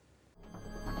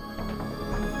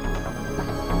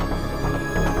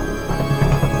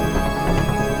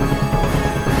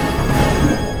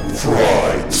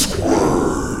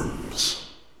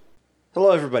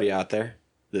everybody out there.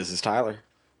 This is Tyler.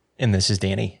 And this is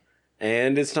Danny.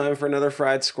 And it's time for another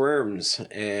Fried Squirms.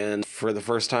 And for the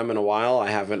first time in a while,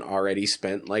 I haven't already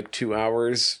spent like 2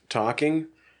 hours talking.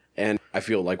 And I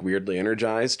feel like weirdly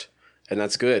energized. And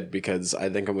that's good because I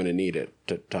think I'm going to need it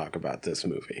to talk about this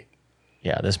movie.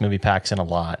 Yeah, this movie packs in a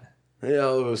lot.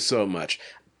 Oh, so much.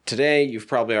 Today, you've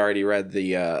probably already read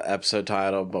the episode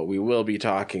title, but we will be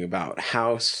talking about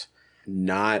House,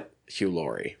 not Hugh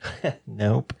Laurie.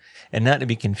 Nope. And not to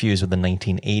be confused with the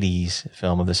 1980s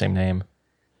film of the same name.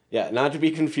 Yeah, not to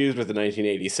be confused with the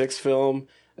 1986 film,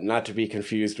 not to be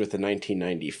confused with the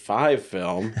 1995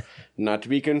 film, not to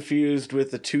be confused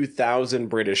with the 2000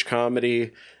 British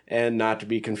comedy, and not to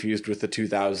be confused with the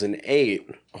 2008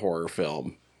 horror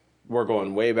film. We're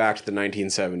going way back to the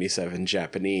 1977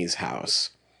 Japanese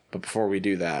House. But before we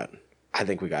do that, I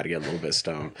think we got to get a little bit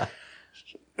stoned.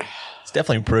 It's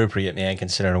definitely appropriate, man,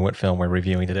 considering what film we're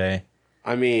reviewing today.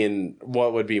 I mean,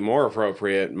 what would be more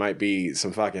appropriate might be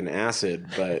some fucking acid,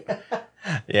 but...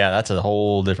 Yeah, that's a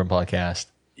whole different podcast.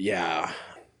 Yeah.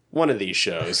 One of these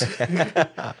shows.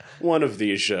 One of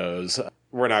these shows.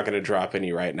 We're not going to drop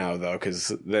any right now, though,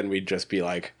 because then we'd just be,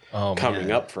 like, coming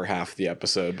up for half the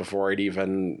episode before it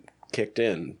even kicked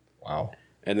in. Wow.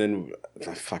 And then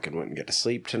I fucking wouldn't get to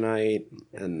sleep tonight,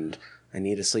 and I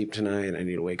need to sleep tonight. I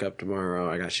need to wake up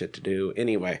tomorrow. I got shit to do.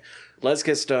 Anyway, let's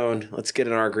get stoned. Let's get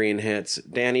in our green hits.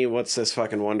 Danny, what's this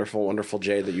fucking wonderful, wonderful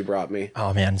J that you brought me?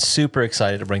 Oh, man, super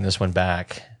excited to bring this one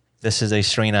back. This is a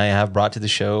strain I have brought to the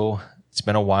show. It's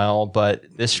been a while, but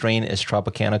this strain is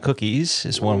Tropicana Cookies.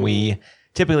 It's one we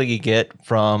typically get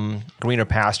from Greener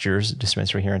Pastures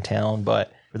dispensary here in town,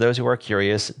 but for those who are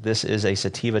curious, this is a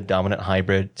sativa dominant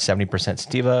hybrid, 70%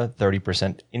 sativa,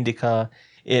 30% indica.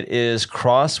 It is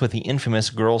crossed with the infamous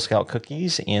Girl Scout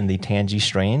cookies and the Tangy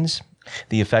strains.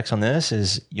 The effects on this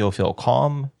is you'll feel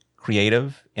calm,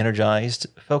 creative, energized,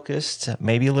 focused,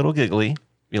 maybe a little giggly,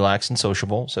 relaxed and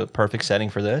sociable. So perfect setting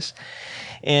for this.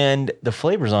 And the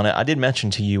flavors on it, I did mention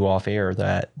to you off air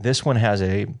that this one has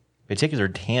a particular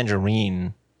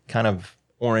tangerine kind of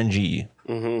orangey,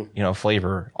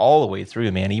 flavor all the way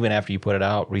through, man. Even after you put it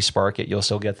out, respark it, you'll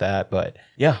still get that. But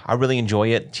yeah, I really enjoy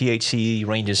it. THC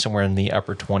ranges somewhere in the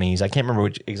upper 20s. I can't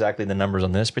remember exactly the numbers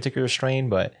on this particular strain,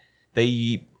 but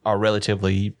they are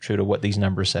relatively true to what these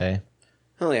numbers say.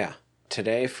 Hell yeah.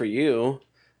 Today for you,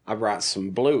 I brought some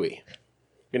Bluey.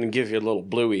 I'm going to give you a little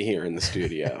Bluey here in the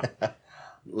studio.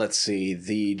 Let's see.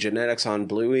 The genetics on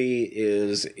Bluey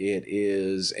is it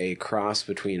is a cross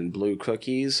between Blue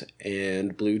Cookies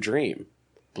and Blue Dream.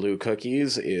 Blue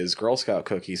Cookies is Girl Scout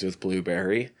cookies with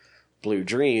blueberry. Blue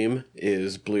Dream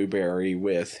is blueberry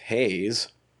with haze.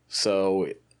 So...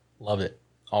 Love it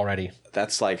already.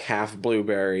 That's like half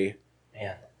blueberry.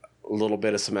 Man. A little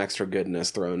bit of some extra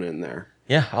goodness thrown in there.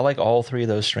 Yeah, I like all three of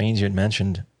those strains you had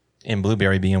mentioned, and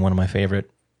blueberry being one of my favorite.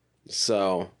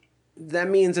 So... that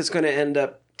means it's going to end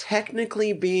up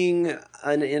technically being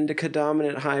an indica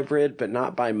dominant hybrid, but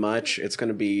not by much. It's going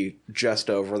to be just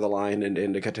over the line into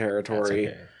indica territory.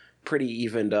 That's okay. Pretty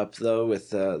evened up though with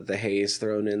the haze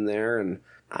thrown in there, and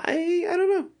I don't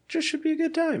know, just should be a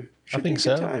good time. I think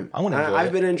so. I want to enjoy it.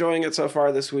 I've been enjoying it so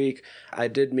far this week. I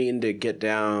did mean to get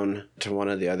down to one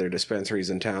of the other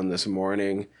dispensaries in town this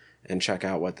morning and check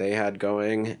out what they had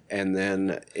going, and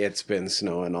then it's been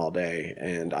snowing all day,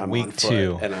 and I'm Week on foot,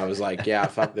 2. and I was like, yeah,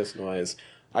 fuck this noise.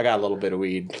 I got a little bit of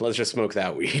weed. Let's just smoke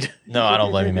that weed. No, I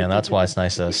don't blame you, man. That's why it's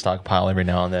nice to stockpile every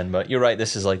now and then. But you're right,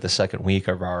 this is like the second week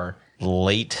of our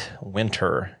late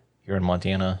winter here in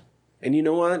Montana. And you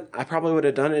know what? I probably would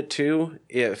have done it too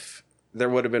if there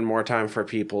would have been more time for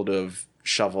people to have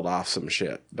shoveled off some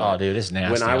shit. But dude, it's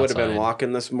nasty when I would have been outside.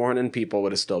 walking this morning, people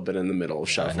would have still been in the middle of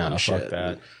shoveling shit. Fuck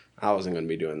that. I wasn't going to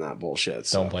be doing that bullshit.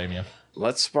 So Don't blame you.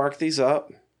 let's spark these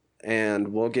up, and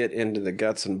we'll get into the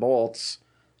guts and bolts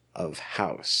of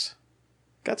House.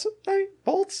 Guts and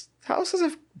bolts? Houses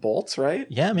have bolts, right?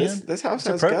 Yeah, man. This house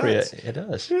It's has appropriate. guts. It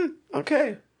does. Yeah,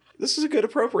 okay. This is a good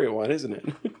appropriate one, isn't it?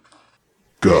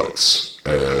 Guts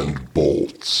and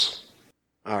bolts.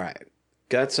 All right.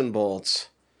 Guts and bolts,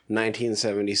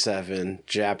 1977,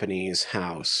 Japanese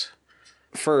House.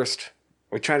 First,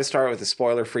 we try to start with a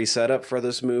spoiler-free setup for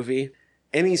this movie.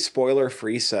 Any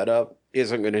spoiler-free setup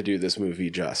isn't going to do this movie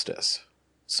justice.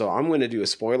 So I'm going to do a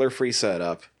spoiler-free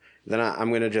setup. Then I'm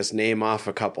going to just name off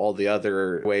all the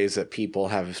other ways that people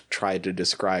have tried to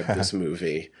describe this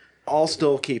movie. All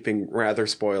still keeping rather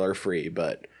spoiler-free,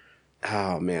 but,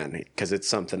 oh man, because it's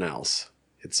something else.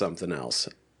 It's something else.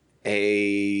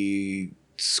 A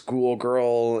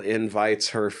schoolgirl invites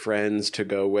her friends to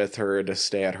go with her to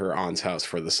stay at her aunt's house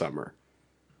for the summer.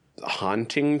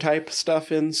 Haunting type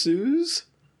stuff ensues.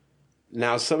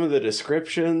 Now, some of the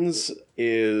descriptions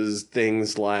is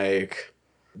things like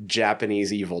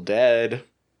Japanese Evil Dead.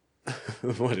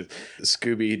 What is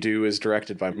Scooby-Doo is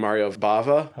directed by Mario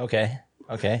Bava. Okay.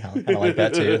 I kind of like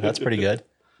that too. That's pretty good.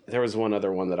 There was one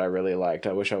other one that I really liked.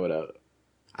 I wish I would have.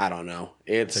 I don't know.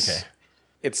 It's okay.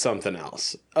 It's something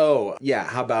else. Oh, yeah.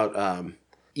 How about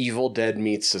Evil Dead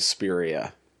meets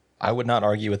Suspiria? I would not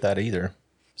argue with that either.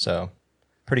 So,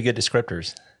 pretty good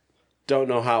descriptors. Don't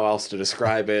know how else to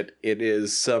describe it. It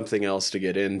is something else to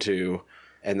get into.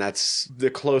 And that's the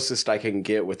closest I can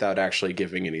get without actually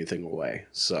giving anything away.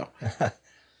 So,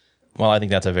 well, I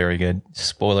think that's a very good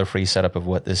spoiler-free setup of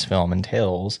what this film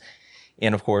entails.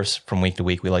 And of course, from week to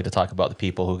week, we like to talk about the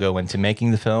people who go into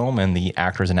making the film and the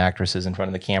actors and actresses in front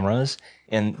of the cameras.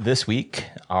 And this week,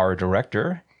 our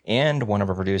director and one of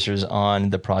our producers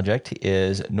on the project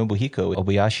is Nobuhiko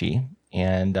Obayashi.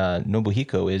 And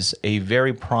Nobuhiko is a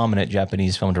very prominent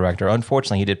Japanese film director.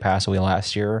 Unfortunately, he did pass away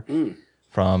last year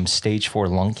from stage 4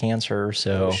 lung cancer.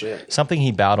 So something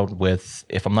he battled with,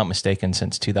 if I'm not mistaken,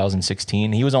 since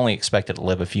 2016. He was only expected to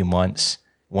live a few months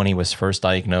when he was first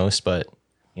diagnosed, but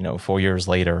 4 years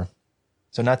later.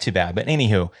 So not too bad. But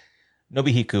anywho,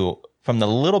 Nobuhiko, from the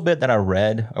little bit that I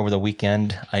read over the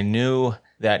weekend, I knew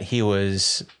that he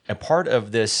was a part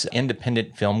of this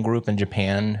independent film group in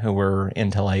Japan who were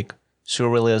into like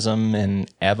surrealism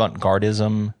and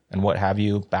avant-gardism and what have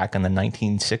you back in the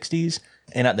 1960s.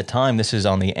 And at the time, this is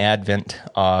on the advent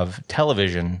of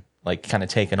television, like kind of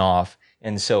taken off.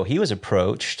 And so he was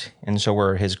approached, and so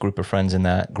were his group of friends in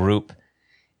that group.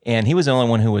 And he was the only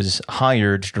one who was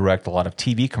hired to direct a lot of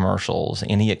TV commercials,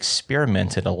 and he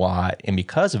experimented a lot. And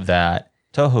because of that,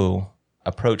 Toho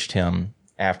approached him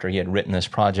after he had written this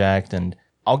project. And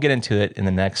I'll get into it in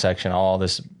the next section, all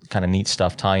this kind of neat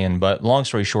stuff tie-in. But long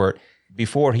story short,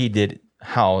 before he did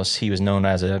House, he was known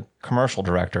as a commercial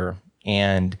director.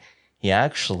 And he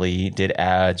actually did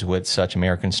ads with such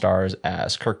American stars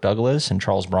as Kirk Douglas and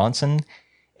Charles Bronson.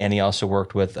 And he also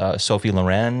worked with Sophie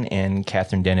Loren and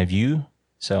Catherine Deneuve.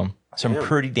 So some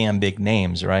pretty damn big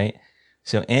names, right?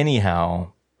 So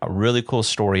anyhow, a really cool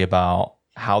story about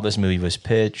how this movie was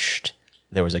pitched.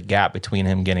 There was a gap between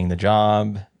him getting the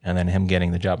job and then him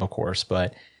getting the job, of course.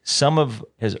 But some of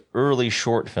his early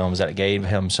short films that gave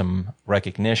him some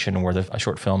recognition were the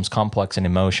short films Complex and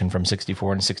Emotion from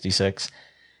 64 and 66.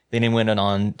 Then he went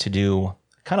on to do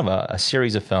kind of a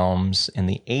series of films in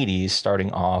the 80s,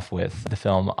 starting off with the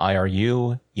film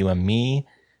IRU, You and Me,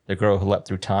 The Girl Who Leapt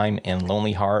Through Time, and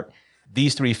Lonely Heart.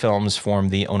 These 3 films form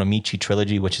the Onomichi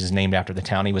trilogy, which is named after the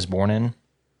town he was born in.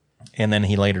 And then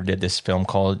he later did this film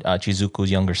called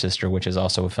Chizuku's Younger Sister, which is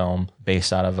also a film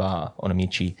based out of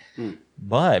Onomichi.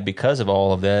 But because of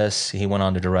all of this, he went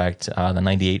on to direct the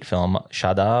 98 film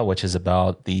Shada, which is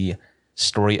about the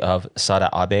story of Sada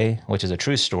Abe, which is a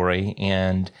true story.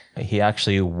 And he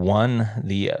actually won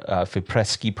the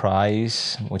Fipreschi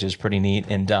Prize, which is pretty neat.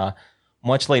 And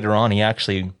much later on, he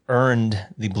actually earned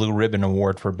the Blue Ribbon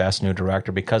Award for Best New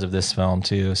Director because of this film,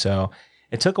 too. So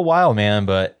it took a while, man,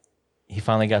 but he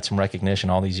finally got some recognition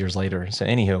all these years later. So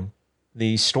anywho,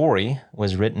 the story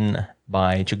was written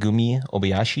by Chigumi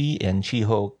Obayashi and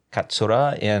Chiho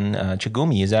Katsura. And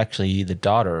Chigumi is actually the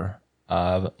daughter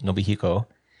of Nobuhiko.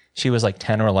 She was like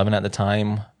 10 or 11 at the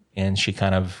time, and she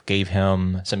kind of gave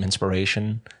him some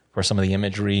inspiration for some of the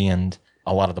imagery and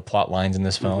a lot of the plot lines in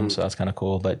this film, so that's kind of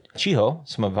cool. But Chiho,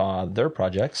 some of their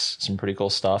projects, some pretty cool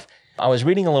stuff. I was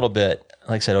reading a little bit,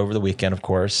 like I said, over the weekend, of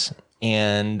course,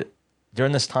 and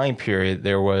during this time period,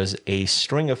 there was a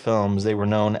string of films. They were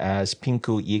known as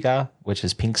Pinku Iga, which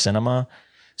is pink cinema.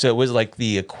 So it was like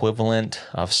the equivalent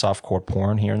of softcore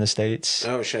porn here in the States.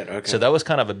 Oh, shit, okay. So that was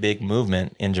kind of a big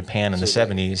movement in Japan in the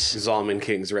 70s. Zalman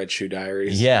King's Red Shoe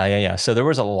Diaries. Yeah. So there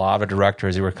was a lot of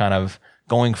directors who were kind of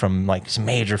going from like some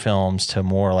major films to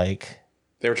more like...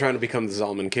 They were trying to become the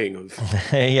Zalman King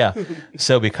of... Yeah.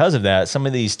 So because of that, some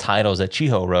of these titles that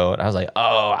Chiho wrote, I was like,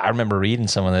 oh, I remember reading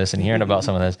some of this and hearing about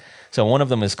some of this. So one of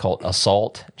them is called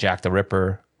Assault, Jack the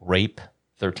Ripper, Rape,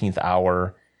 13th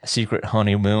Hour, Secret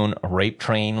Honeymoon, Rape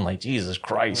Train. Like, Jesus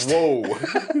Christ. Whoa.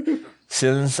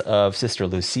 Sins of Sister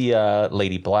Lucia,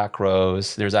 Lady Black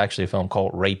Rose. There's actually a film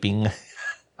called Raping.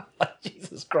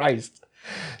 Jesus Christ.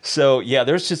 So, yeah,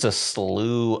 there's just a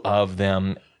slew of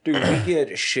them. Dude, we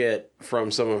get shit from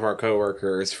some of our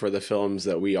coworkers for the films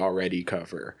that we already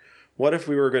cover. What if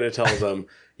we were going to tell them,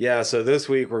 yeah, so this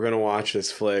week we're going to watch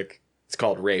this flick. It's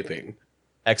called Raping.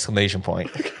 Exclamation point.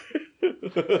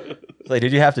 Like,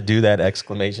 did you have to do that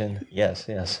exclamation? Yes.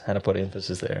 Had to put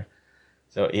emphasis there.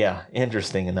 So, yeah,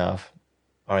 interesting enough.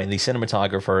 All right, the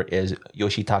cinematographer is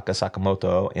Yoshitaka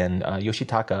Sakamoto. And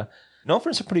Yoshitaka Known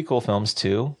for some pretty cool films,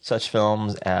 too. Such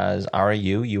films as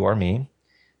R.A.U., You Are Me.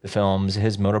 The films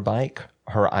His Motorbike,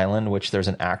 Her Island, which there's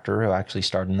an actor who actually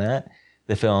starred in that.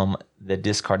 The film The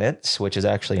Discarnates, which is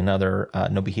actually another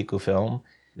Nobuhiko film.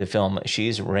 The film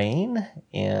She's Rain,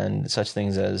 and such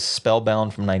things as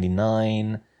Spellbound from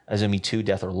 99, Azumi 2,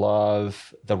 Death or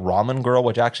Love, The Ramen Girl,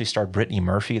 which actually starred Brittany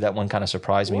Murphy. That one kind of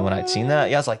surprised me when I'd seen that.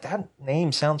 Yeah, I was like, that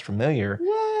name sounds familiar.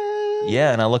 What?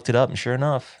 Yeah, and I looked it up, and sure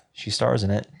enough, she stars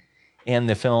in it. And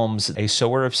the films A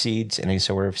Sower of Seeds and A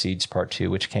Sower of Seeds Part 2,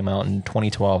 which came out in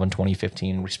 2012 and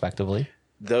 2015, respectively.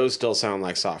 Those still sound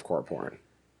like softcore porn.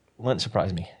 Wouldn't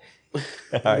surprise me.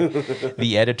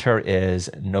 The editor is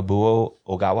Nobuo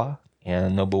Ogawa,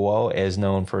 and Nobuo is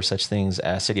known for such things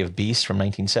as City of Beasts from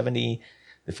 1970,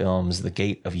 the films The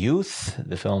Gate of Youth,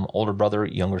 the film Older Brother,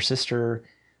 Younger Sister,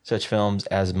 such films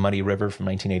as Muddy River from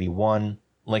 1981,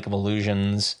 Lake of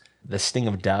Illusions, The Sting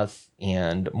of Death,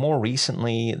 and more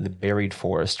recently, The Buried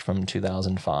Forest from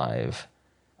 2005.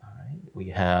 All right. We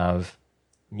have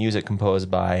music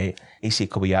composed by A.C.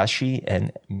 Kobayashi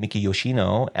and Miki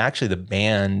Yoshino. Actually, the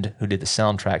band who did the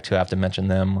soundtrack, too, I have to mention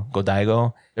them,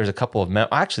 Godaigo. There's a couple of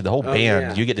actually, the whole band,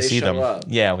 yeah. you get to They see show them. up.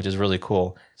 Yeah, which is really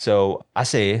cool. So I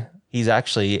say he's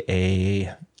actually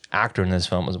a actor in this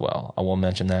film as well. I will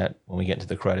mention that when we get into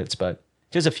the credits, but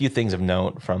just a few things of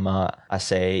note from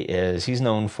Ase is he's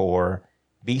known for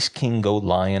Beast King Gold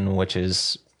Lion, which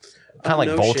is kind of like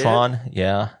no Voltron.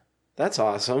 Yeah. That's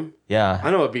awesome. Yeah. I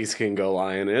know what Beast King Go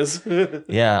Lion is.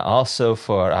 Yeah. Also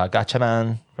for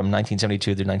Gatchaman from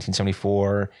 1972 through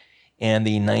 1974 and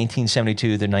the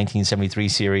 1972 through 1973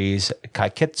 series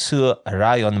Kaiketsu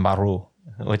Ryan Maru,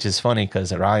 which is funny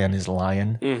because Ryan is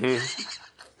lion. I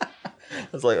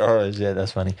was like, oh, shit,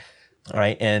 that's funny. All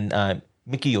right. And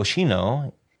Miki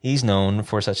Yoshino, he's known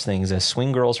for such things as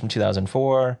Swing Girls from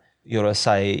 2004,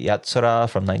 Yorosai Yatsura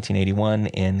from 1981,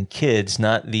 and Kids,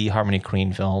 not the Harmony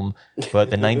Korine film,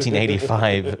 but the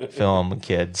 1985 film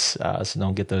Kids. So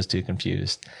don't get those two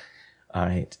confused. All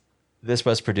right. This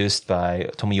was produced by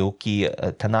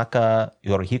Tomoyuki Tanaka,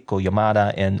 Yorihiko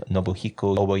Yamada, and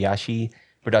Nobuhiko Obayashi.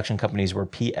 Production companies were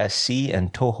PSC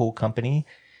and Toho Company.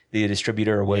 The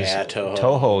distributor was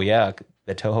Toho. Yeah,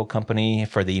 the Toho Company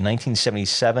for the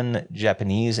 1977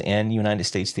 Japanese and United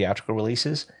States theatrical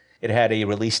releases. It had a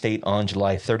release date on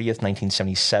July 30th,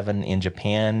 1977 in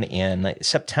Japan and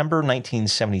September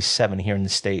 1977 here in the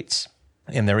States.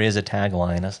 And there is a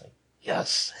tagline. I was like,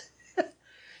 yes.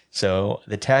 So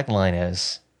the tagline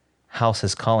is, House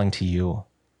is calling to you.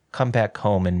 Come back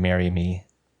home and marry me.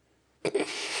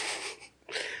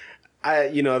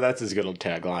 That's as good a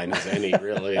tagline as any,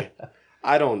 really.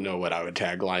 I don't know what I would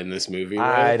tagline this movie with.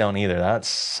 I don't either. I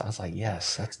was like,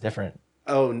 yes, that's different.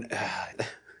 Oh,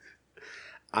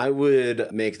 I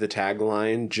would make the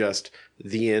tagline just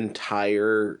the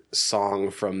entire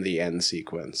song from the end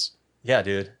sequence. Yeah,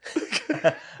 dude.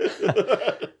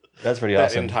 That's pretty That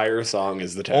awesome. entire song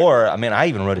is the tagline. Or, I mean, I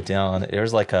even wrote it down.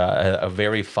 There's like a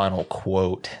very final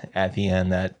quote at the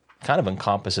end that kind of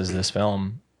encompasses this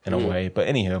film in a way. But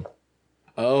anywho.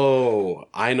 Oh,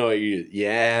 I know you.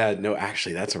 Yeah, no,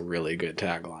 actually, that's a really good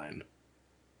tagline.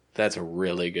 That's a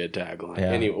really good tagline.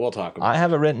 Yeah. Anyway, we'll talk about I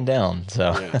have it written down.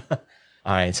 So, Yeah.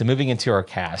 All right. So, moving into our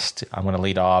cast, I'm going to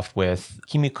lead off with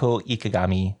Kimiko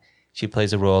Ikegami. She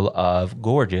plays the role of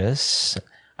Gorgeous.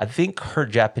 I think her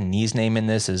Japanese name in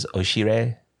this is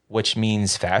Oshire, which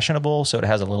means fashionable. So, it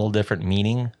has a little different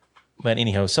meaning. But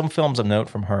anyhow, some films of note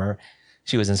from her.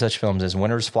 She was in such films as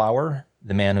Winter's Flower,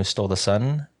 The Man Who Stole the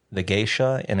Sun, The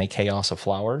Geisha, and A Chaos of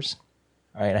Flowers.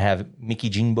 All right, I have Miki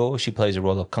Jinbo. She plays the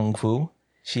role of Kung Fu.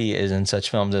 She is in such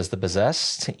films as The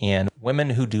Possessed and Women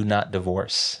Who Do Not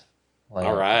Divorce. Like,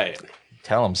 All right.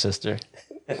 Tell them, sister.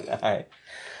 All right.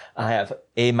 I have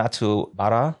A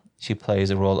Matsubara. She plays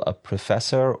the role of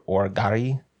Professor or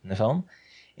Gari in the film.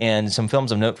 And some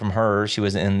films of note from her, she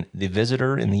was in The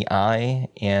Visitor in the Eye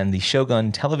and the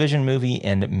Shogun television movie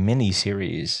and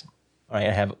miniseries. All right,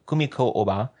 I have Kumiko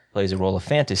Oba, plays the role of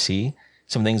Fantasy.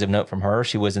 Some things of note from her,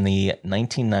 she was in the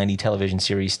 1990 television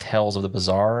series Tales of the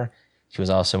Bazaar. She was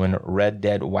also in Red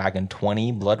Dead Wagon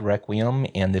 20, Blood Requiem,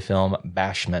 and the film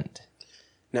Bashment.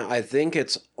 Now, I think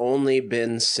it's only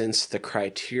been since the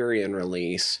Criterion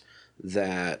release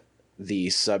that the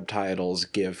subtitles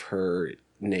give her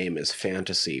name as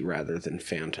Fantasy rather than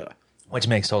Fanta. Which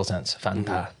makes total sense.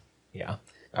 Fanta. Yeah.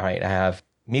 All right, I have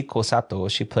Miko Sato.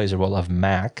 She plays the role of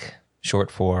Mac,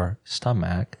 short for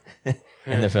stomach,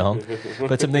 in the film.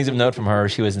 But some things of note from her,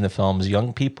 she was in the films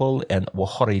Young People and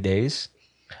Wahori Days.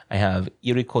 I have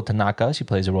Iriko Tanaka. She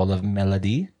plays the role of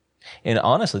Melody. And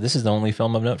honestly, this is the only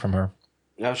film of note from her.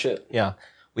 Oh, shit. Yeah.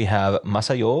 We have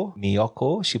Masayo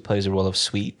Miyoko. She plays the role of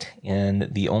Sweet. And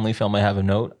the only film I have of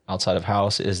note outside of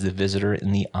House is The Visitor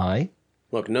in the Eye.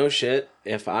 Look, no shit.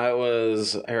 If I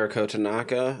was Eriko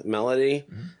Tanaka, Melody,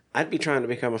 I'd be trying to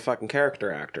become a fucking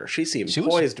character actor. She seemed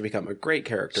poised to become a great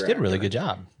character actor. She did a really good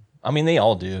job. I mean, they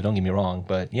all do. Don't get me wrong.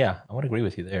 But yeah, I would agree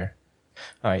with you there.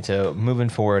 All right, so moving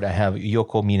forward, I have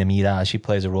Yoko Minamida. She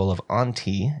plays the role of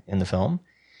Auntie in the film.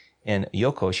 And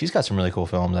Yoko, she's got some really cool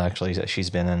films, actually, that she's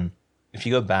been in. If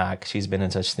you go back, she's been in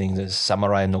such things as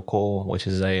Samurai no Ko, which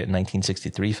is a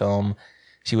 1963 film.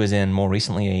 She was in, more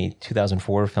recently, a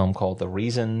 2004 film called The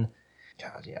Reason.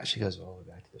 God, yeah, she goes all the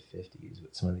way back to the 50s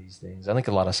with some of these things. I think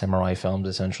a lot of samurai films,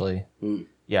 essentially.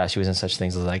 Yeah, she was in such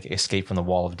things as, like, Escape from the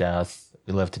Wall of Death,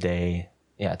 We Live Today.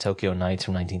 Yeah, Tokyo Nights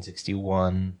from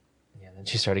 1961. And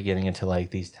she started getting into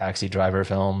like these taxi driver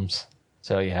films.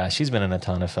 So yeah, she's been in a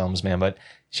ton of films, man. But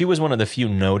she was one of the few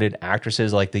noted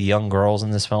actresses, like the young girls in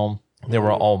this film. They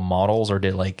were all models or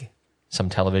did like some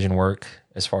television work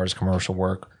as far as commercial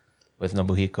work with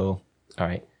Nobuhiko. All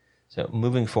right. So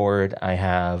moving forward, I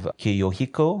have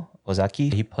Kiyohiko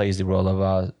Ozaki. He plays the role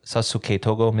of Sasuke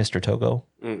Togo, Mr. Togo.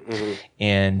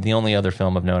 And the only other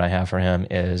film of note I have for him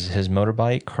is his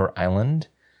motorbike, Her Island.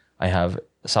 I have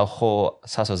Saho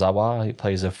Sasazawa. He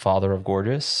plays the father of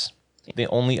Gorgeous. The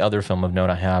only other film of note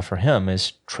I have for him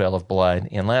is Trail of Blood.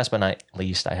 And last but not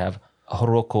least, I have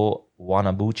Horoko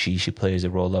Wanabuchi. She plays the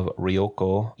role of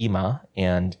Ryoko Ima.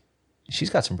 And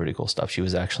she's got some pretty cool stuff she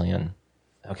was actually in.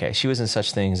 Okay, she was in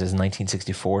such things as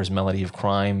 1964's Melody of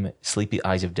Crime, Sleepy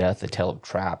Eyes of Death, The Tale of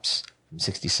Traps from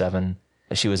 1967.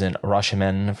 She was in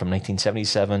Rashomon from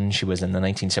 1977. She was in the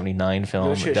 1979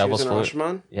 film Devil's Foot.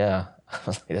 Rashomon? Yeah,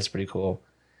 that's pretty cool.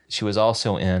 She was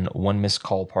also in One Missed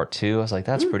Call Part 2. I was like,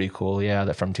 that's pretty cool. Yeah,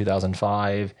 that from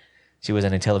 2005. She was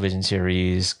in a television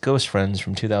series, Ghost Friends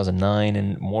from 2009.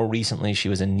 And more recently, she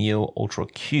was in Neo Ultra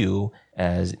Q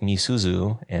as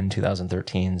Misuzu in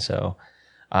 2013. So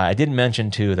I did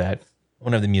mention, too, that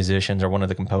one of the musicians or one of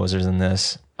the composers in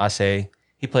this, Ase,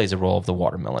 he plays the role of the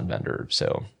watermelon vendor.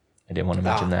 So I didn't want to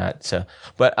mention that. So,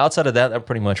 but outside of that, that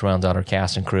pretty much rounds out our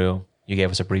cast and crew. You gave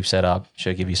us a brief setup. Should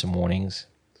I give you some warnings?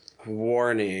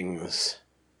 Warnings.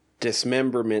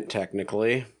 Dismemberment,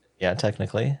 technically. Yeah,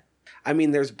 technically. I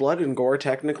mean, there's blood and gore,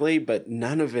 technically, but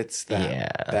none of it's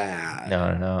that bad.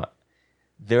 No.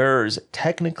 There's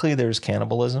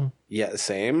cannibalism. Yeah,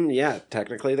 same. Yeah,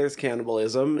 technically there's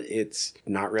cannibalism. It's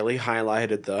not really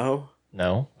highlighted, though.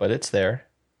 No, but it's there.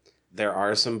 There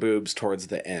are some boobs towards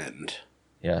the end.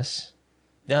 Yes.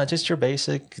 Yeah, just your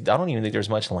basic. I don't even think there's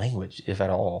much language, if at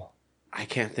all. I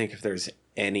can't think if there's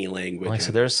any language. Like,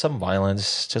 so there's some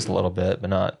violence, just a little bit, but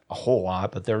not a whole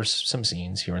lot. But there's some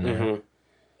scenes here and there. I'm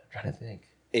trying to think.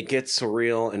 It gets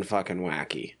surreal and fucking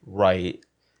wacky. Right.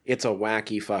 It's a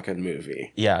wacky fucking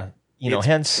movie. Yeah. It's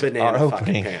hence banana our fucking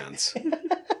opening. pants.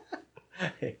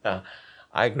 Yeah,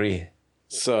 I agree.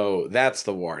 So that's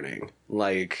the warning.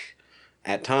 Like,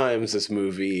 at times, this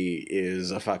movie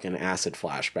is a fucking acid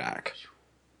flashback.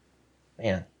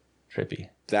 Man, trippy.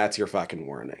 That's your fucking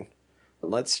warning.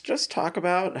 Let's just talk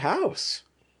about House.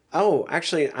 Oh,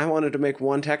 actually, I wanted to make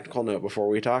one technical note before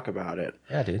we talk about it.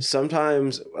 Yeah, dude.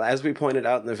 Sometimes, as we pointed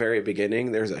out in the very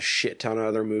beginning, there's a shit ton of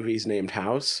other movies named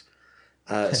House.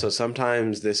 So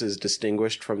sometimes this is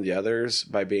distinguished from the others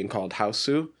by being called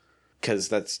Hausu, because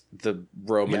that's the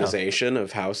romanization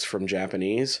of house from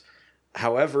Japanese.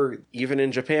 However, even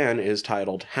in Japan, it is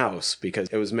titled House because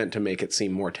it was meant to make it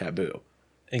seem more taboo.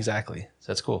 Exactly.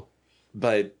 So that's cool.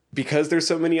 But because there's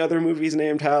so many other movies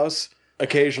named House,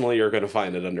 occasionally you're going to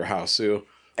find it under Hausu.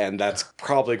 And that's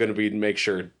probably going to be make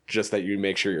sure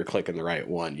you're clicking the right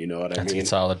one. You know what I mean? That's a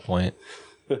solid point.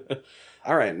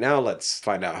 All right, now let's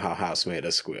find out how House made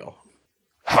us squeal.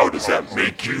 How does that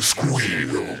make you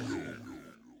squeal?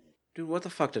 Dude, what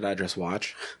the fuck did I just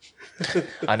watch?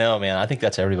 I know, man. I think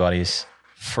that's everybody's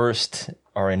first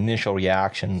or initial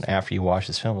reaction after you watch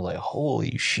this film was like,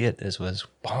 holy shit, this was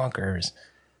bonkers.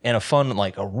 In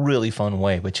a really fun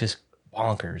way, but just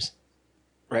bonkers.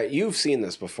 Right, you've seen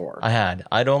this before.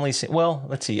 I'd only seen,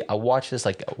 let's see. I watched this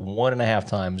like 1.5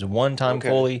 times. One time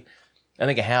fully, I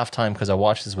think a half time because I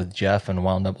watched this with Jeff and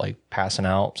wound up like passing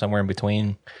out somewhere in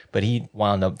between. But he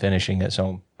wound up finishing it,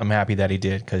 so I'm happy that he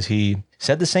did because he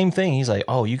said the same thing. He's like,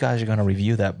 "Oh, you guys are going to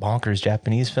review that bonkers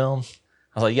Japanese film?"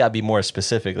 I was like, "You got to be more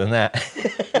specific than that."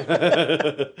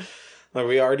 Like,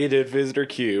 we already did Visitor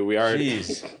Q. We already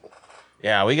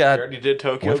did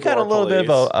Tokyo. We've got a little bit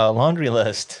of a laundry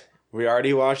list. We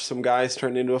already watched some guys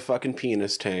turn into a fucking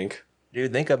penis tank.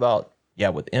 Dude, think about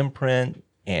with Imprint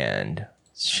and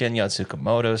Shinya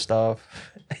Tsukamoto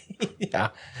stuff. Yeah.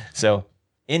 So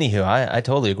Anywho, I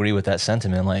totally agree with that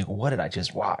sentiment. Like, what did I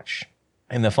just watch?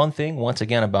 And the fun thing, once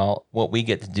again, about what we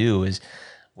get to do is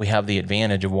we have the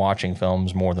advantage of watching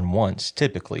films more than once,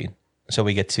 typically. So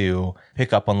we get to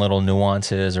pick up on little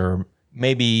nuances, or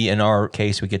maybe in our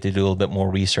case, we get to do a little bit more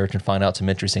research and find out some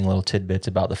interesting little tidbits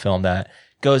about the film that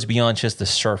goes beyond just the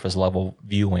surface level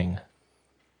viewing.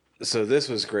 So this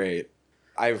was great.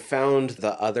 I found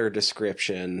the other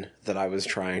description that I was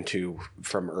trying to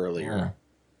from earlier.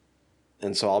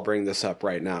 And so I'll bring this up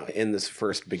right now in this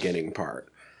first beginning part.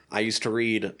 I used to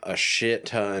read a shit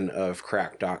ton of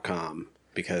crack.com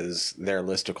because their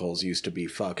listicles used to be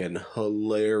fucking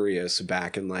hilarious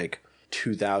back in like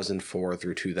 2004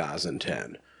 through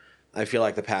 2010. I feel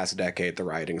like the past decade the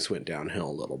writings went downhill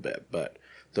a little bit, but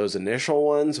those initial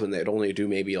ones when they'd only do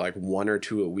maybe like 1 or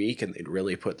 2 a week and they'd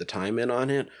really put the time in on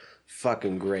it,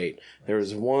 fucking great. There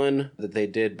was one that they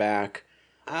did back,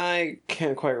 I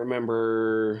can't quite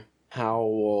remember how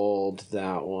old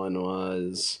that one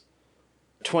was.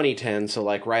 2010, so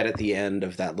like right at the end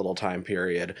of that little time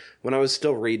period, when I was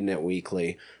still reading it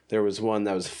weekly, there was one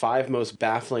that was 5 most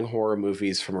baffling horror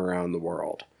movies from around the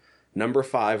world. Number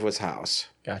 5 was House.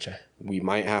 Gotcha. We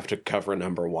might have to cover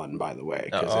number 1, by the way,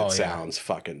 because sounds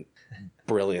fucking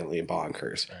brilliantly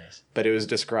bonkers. Nice. But it was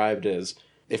described as,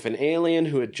 if an alien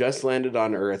who had just landed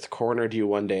on Earth cornered you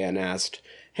one day and asked,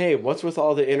 "Hey, what's with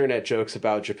all the internet jokes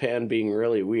about Japan being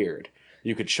really weird?"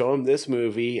 You could show him this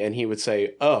movie and he would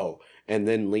say, "Oh," and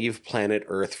then leave planet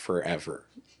Earth forever.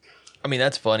 I mean,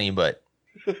 that's funny, but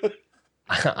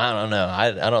I don't know.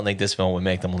 I don't think this film would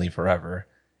make them leave forever.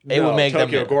 It would make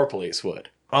Tokyo them... Gore Police would.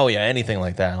 Oh, yeah, anything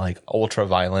like that. Like, ultra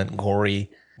violent,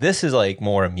 gory. This is, like,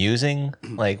 more amusing.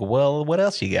 Like, well, what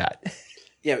else you got?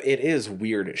 Yeah, it is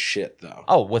weird as shit, though.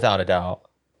 Oh, without a doubt.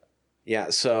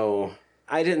 Yeah, so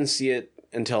I didn't see it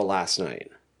until last night.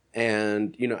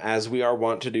 And, you know, as we are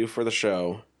wont to do for the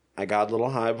show, I got a little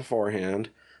high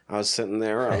beforehand. I was sitting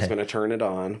there, I was going to turn it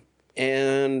on.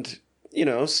 And, you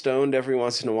know, stoned every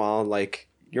once in a while, like,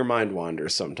 your mind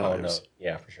wanders sometimes. Oh, no.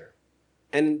 Yeah, for sure.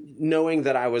 And knowing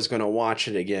that I was going to watch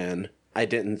it again, I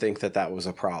didn't think that that was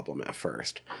a problem at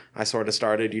first. I sort of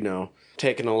started, you know,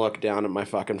 taking a look down at my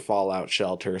fucking Fallout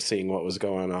shelter, seeing what was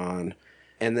going on.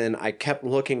 And then I kept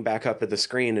looking back up at the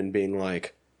screen and being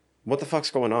like, what the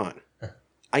fuck's going on?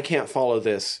 I can't follow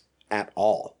this at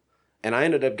all. And I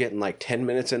ended up getting like 10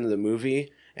 minutes into the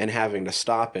movie and having to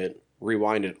stop it,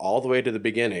 rewind it all the way to the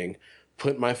beginning,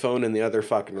 put my phone in the other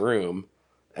fucking room,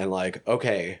 and like,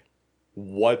 okay,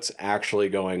 what's actually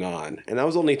going on? And that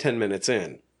was only 10 minutes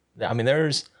in. I mean,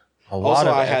 there's a lot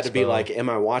of Also, I had to be like, am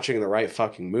I watching the right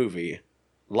fucking movie?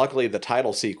 Luckily, the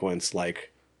title sequence,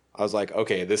 like, I was like,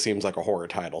 okay, this seems like a horror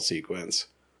title sequence.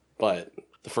 But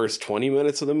the first 20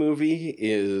 minutes of the movie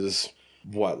is,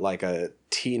 what, like a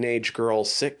teenage girl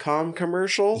sitcom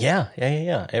commercial? Yeah.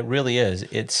 It really is.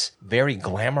 It's very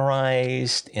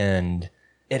glamorized, and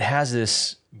it has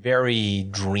this very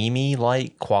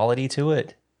dreamy-like quality to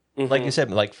it. Mm-hmm. Like you said,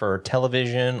 like for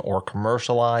television or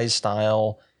commercialized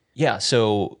style. Yeah,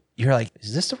 so you're like,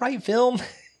 is this the right film?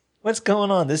 What's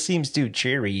going on? This seems too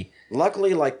cheery.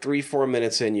 Luckily, like 3-4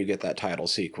 minutes in, you get that title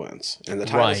sequence. And the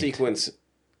title sequence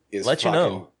is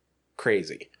fucking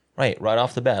crazy. Right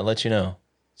off the bat, let you know.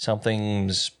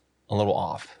 Something's a little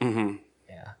off. Mm-hmm.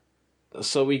 Yeah.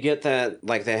 So we get that,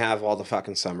 like, they have all the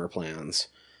fucking summer plans.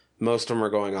 Most of them are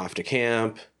going off to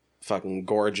camp. Fucking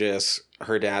gorgeous.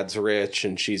 Her dad's rich,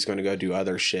 and she's going to go do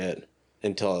other shit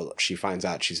until she finds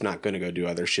out she's not going to go do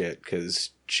other shit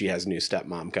because she has a new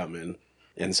stepmom coming.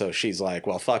 And so she's like,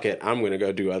 well, fuck it. I'm going to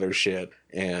go do other shit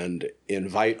and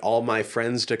invite all my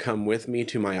friends to come with me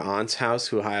to my aunt's house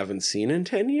who I haven't seen in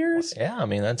 10 years. Yeah, I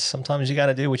mean, that's sometimes you got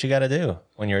to do what you got to do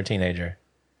when you're a teenager.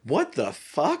 What the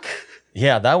fuck?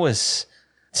 Yeah, that was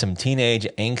some teenage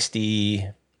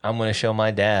angsty, I'm going to show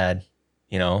my dad,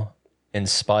 you know, in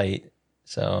spite.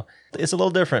 So it's a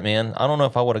little different, man. I don't know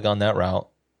if I would have gone that route.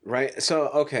 Right. So,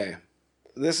 okay.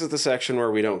 This is the section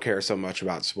where we don't care so much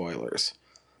about spoilers.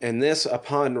 And this,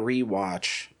 upon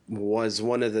rewatch, was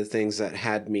one of the things that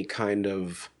had me kind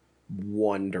of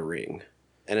wondering.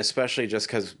 And especially just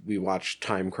because we watched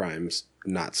Time Crimes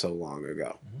not so long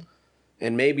ago. Mm-hmm.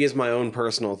 And maybe as my own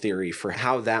personal theory for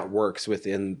how that works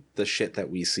within the shit that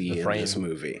we see in this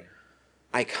movie.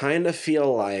 I kind of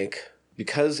feel like,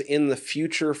 because in the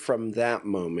future from that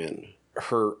moment,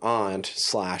 her aunt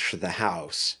 / the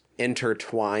house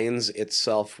intertwines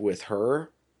itself with her.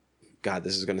 God,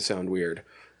 this is going to sound weird.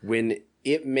 When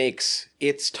it makes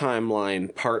its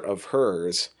timeline part of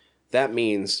hers, that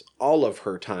means all of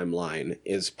her timeline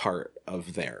is part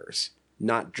of theirs,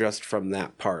 not just from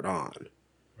that part on.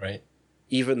 Right.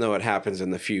 Even though it happens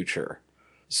in the future.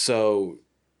 So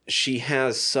she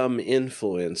has some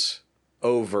influence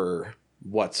over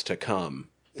what's to come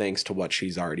thanks to what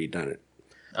she's already done.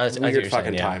 Weird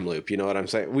fucking time loop, you know what I'm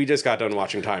saying? We just got done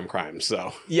watching Time Crimes,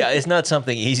 so. Yeah, it's not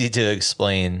something easy to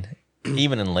explain.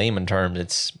 Even in layman terms,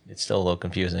 it's still a little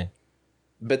confusing.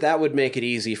 But that would make it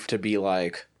easy to be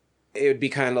like, it would be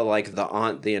kind of like the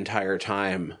aunt the entire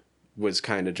time was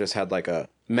kind of just had like a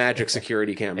magic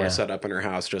security camera set up in her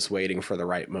house just waiting for the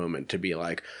right moment to be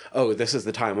like, oh, this is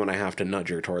the time when I have to nudge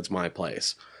her towards my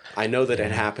place. I know that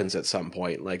it happens at some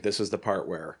point. Like, this is the part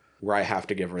where I have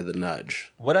to give her the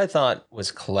nudge. What I thought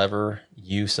was clever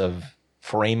use of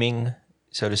framing,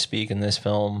 so to speak, in this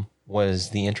film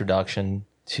was the introduction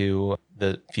to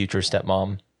the future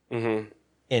stepmom. Mm-hmm.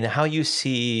 And how you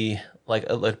see, like,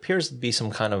 it appears to be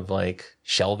some kind of, like,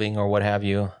 shelving or what have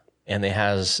you. And it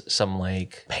has some,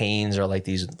 like, panes or, like,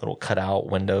 these little cutout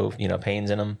window, panes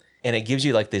in them. And it gives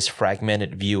you, like, this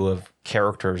fragmented view of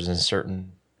characters in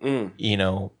certain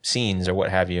scenes or what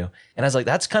have you. And I was like,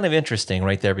 that's kind of interesting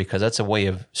right there, because that's a way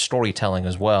of storytelling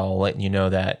as well, letting you know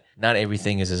that not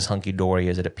everything is as hunky-dory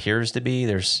as it appears to be.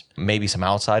 There's maybe some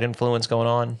outside influence going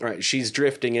on. Right. She's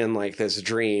drifting in like this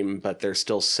dream, but they're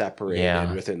still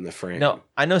separated within the frame. No,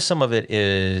 I know some of it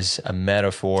is a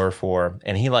metaphor for,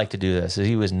 and he liked to do this.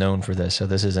 He was known for this, so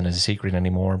this isn't a secret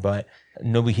anymore, but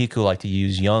Nobuhiko liked to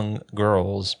use young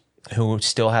girls who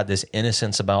still had this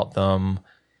innocence about them,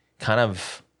 kind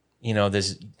of,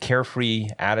 this carefree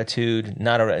attitude,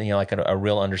 not a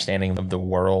real understanding of the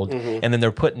world. Mm-hmm. And then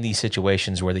they're put in these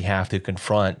situations where they have to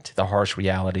confront the harsh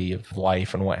reality of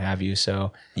life and what have you.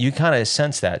 So you kind of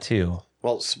sense that too.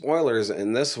 Well, spoilers,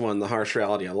 in this one, the harsh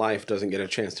reality of life doesn't get a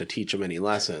chance to teach them any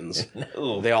lessons.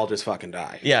 No. They all just fucking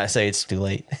die. Yeah, I say it's too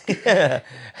late.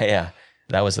 Yeah,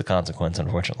 that was the consequence,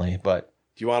 unfortunately. But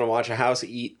do you want to watch a house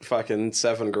eat fucking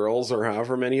 7 girls or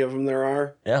however many of them there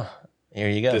are? Yeah. Here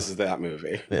you go. This is that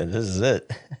movie. Yeah, this is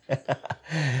it.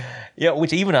 Yeah,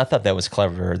 which even I thought that was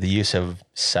clever. The use of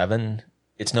 7.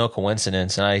 It's no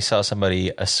coincidence. And I saw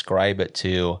somebody ascribe it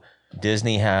to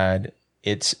Disney had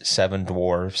its 7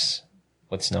 dwarfs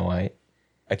with Snow White.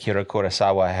 Akira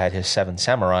Kurosawa had his 7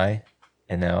 samurai.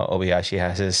 And now Obayashi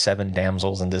has his 7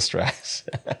 damsels in distress.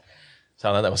 So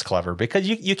I thought that was clever, because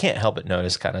you can't help but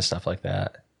notice kind of stuff like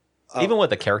that. Even with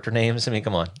the character names. I mean,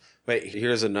 come on. Wait,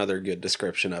 here's another good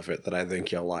description of it that I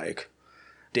think you'll like.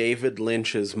 David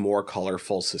Lynch's more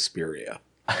colorful Suspiria.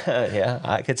 Yeah,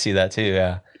 I could see that too,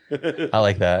 yeah. I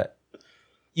like that.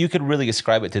 You could really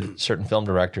ascribe it to certain film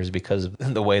directors because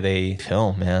of the way they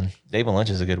film, man. David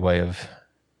Lynch is a good way of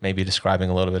maybe describing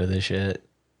a little bit of this shit.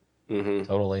 Mm-hmm.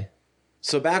 Totally.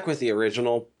 So back with the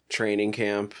original training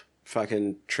camp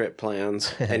fucking trip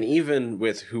plans, and even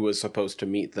with who was supposed to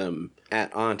meet them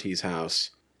at Auntie's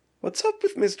house. What's up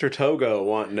with Mr. Togo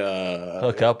wanting to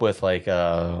hook up with like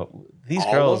these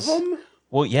all girls? Of them?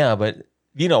 Well, yeah, but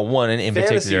one in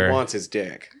Fantasy particular wants his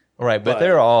dick, right? But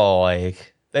they're all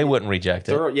like they wouldn't reject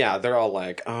it. They're all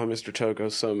like, oh, Mr.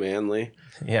 Togo's so manly.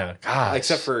 Yeah, gosh.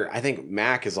 Except for I think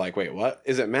Mac is like, wait, what?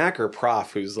 Is it Mac or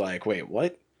Prof who's like, wait,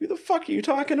 what? Who the fuck are you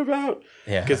talking about?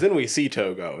 Yeah, because then we see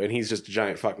Togo and he's just a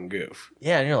giant fucking goof.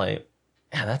 Yeah, and you're like,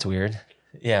 yeah, that's weird.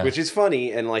 Yeah, which is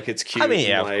funny and like it's cute. I mean,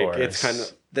 yeah, and, like, of course. It's kind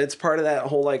of that's part of that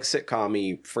whole like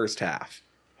sitcom-y first half.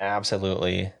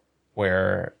 Absolutely,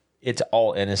 where it's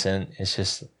all innocent. It's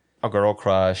just a girl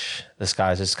crush. This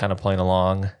guy's just kind of playing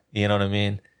along. You know what I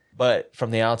mean? But from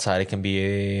the outside, it can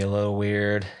be a little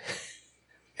weird.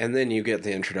 And then you get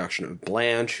the introduction of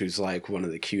Blanche, who's like one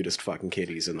of the cutest fucking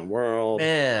kitties in the world.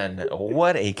 Man,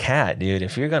 what a cat, dude.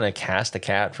 If you're going to cast a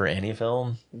cat for any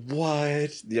film. What?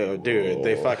 Yo, dude,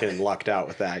 they fucking lucked out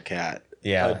with that cat.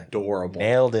 Yeah. Adorable.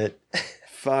 Nailed it.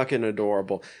 Fucking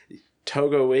adorable.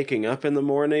 Togo waking up in the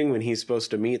morning when he's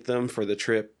supposed to meet them for the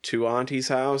trip to Auntie's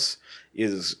house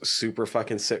is super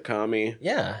fucking sitcom-y.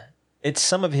 Yeah. It's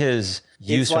some of his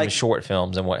use from short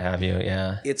films and what have you,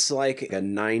 yeah. It's like a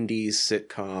 90s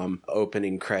sitcom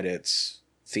opening credits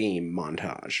theme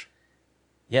montage.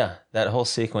 Yeah, that whole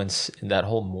sequence, that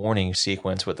whole morning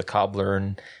sequence with the cobbler,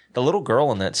 and the little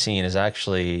girl in that scene is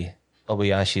actually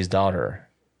Obayashi's daughter,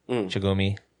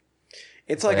 Chigumi.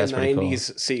 It's like a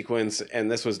 90s sequence, and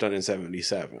this was done in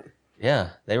 77. Yeah,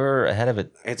 they were ahead of their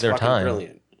time. It's fucking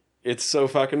brilliant. It's so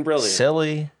fucking brilliant.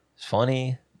 Silly,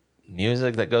 funny.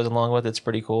 Music that goes along with it's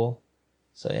pretty cool.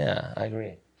 So yeah, I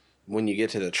agree. When you get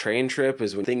to the train trip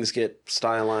is when things get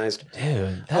stylized.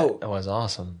 Dude, that was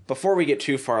awesome. Before we get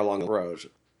too far along the road,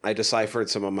 I deciphered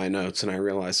some of my notes and I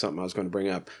realized something I was going to bring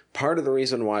up. Part of the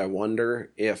reason why I wonder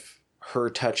if her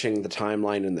touching the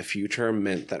timeline in the future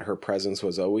meant that her presence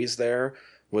was always there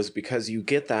was because you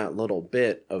get that little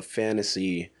bit of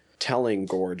fantasy telling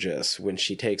Gorgeous when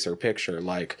she takes her picture,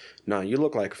 like, no, you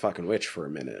look like a fucking witch for a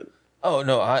minute. Oh,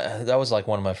 no, that was like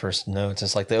one of my first notes.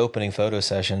 It's like the opening photo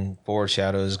session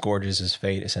foreshadows Gorgeous's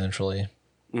fate, essentially.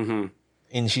 Mm-hmm.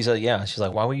 And she's like, yeah, she's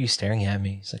like, why were you staring at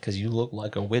me? It's like, because you look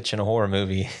like a witch in a horror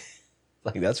movie.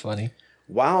 Like, that's funny.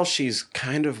 While she's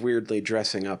kind of weirdly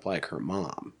dressing up like her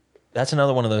mom. That's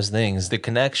another one of those things. The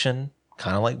connection,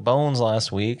 kind of like Bones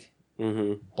last week,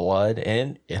 blood,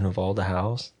 and it involved a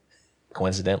house,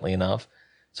 coincidentally enough.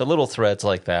 So little threads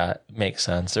like that make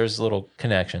sense. There's little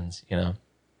connections, you know.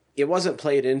 It wasn't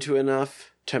played into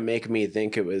enough to make me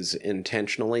think it was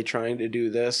intentionally trying to do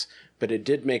this, but it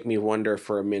did make me wonder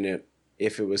for a minute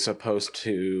if it was supposed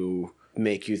to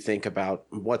make you think about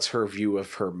what's her view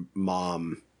of her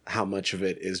mom, how much of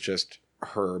it is just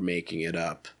her making it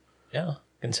up. Yeah,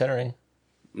 considering.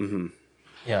 Mm-hmm.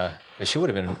 Yeah, but she would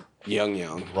have been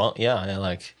young. wrong. Yeah,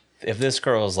 like if this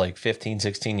girl is like 15,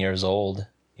 16 years old,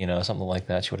 you know, something like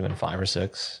that, she would have been 5 or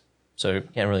 6. So you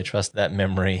can't really trust that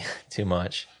memory too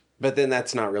much. But then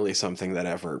that's not really something that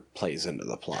ever plays into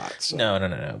the plot. So.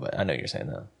 No. But I know you're saying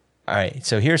that. All right.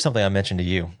 So here's something I mentioned to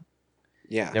you.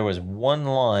 Yeah. There was one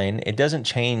line. It doesn't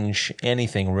change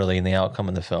anything really in the outcome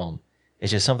of the film. It's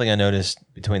just something I noticed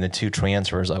between the two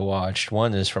transfers I watched.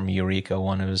 One is from Eureka.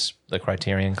 One is the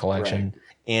Criterion Collection.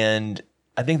 Right. And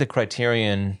I think the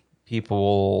Criterion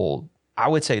people, I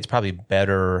would say it's probably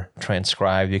better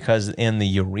transcribed because in the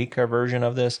Eureka version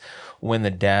of this, when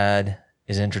the dad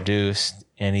is introduced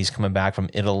and he's coming back from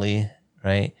Italy,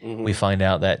 right? Mm-hmm. We find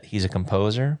out that he's a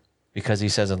composer because he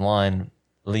says in line,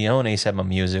 Leone said my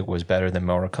music was better than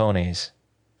Morricone's.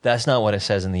 That's not what it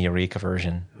says in the Eureka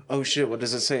version. Oh shit, what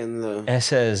does it say in the... It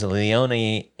says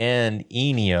Leone and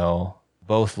Ennio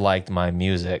both liked my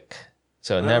music.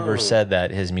 So it never said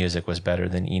that his music was better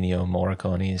than Ennio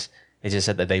Morricone's. It just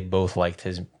said that they both liked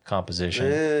his composition.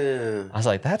 Yeah. I was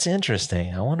like, that's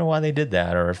interesting. I wonder why they did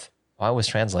that or why it was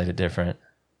translated different.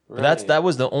 But that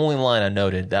was the only line I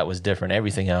noted that was different.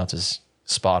 Everything else is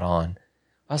spot on.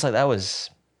 I was like, that was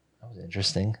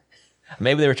interesting.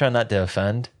 Maybe they were trying not to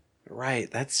offend.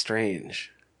 Right, that's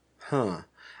strange. Huh.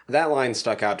 That line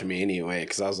stuck out to me anyway,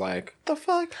 because I was like, the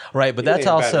fuck? Right, but that's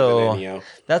also,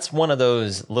 that's one of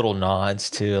those little nods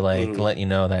to like let you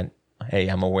know that, hey,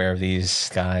 I'm aware of these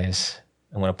guys.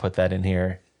 I want to put that in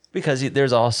here. Because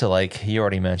there's also like, you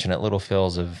already mentioned it, little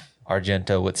fills of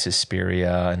Argento with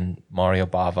Suspiria and Mario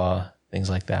Bava, things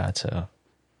like that. So,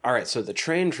 all right, so the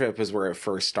train trip is where it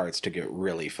first starts to get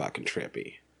really fucking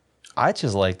trippy. I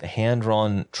just like the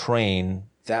hand-drawn train.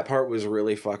 That part was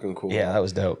really fucking cool. Yeah, that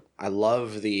was dope. I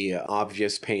love the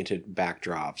obvious painted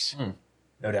backdrops.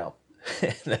 No doubt.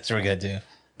 That's really good too.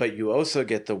 But you also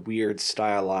get the weird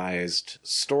stylized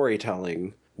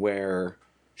storytelling where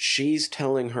she's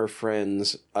telling her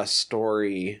friends a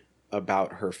story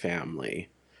about her family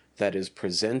that is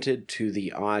presented to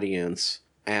the audience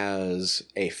as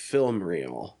a film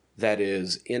reel that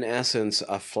is, in essence,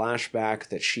 a flashback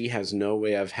that she has no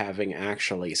way of having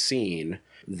actually seen,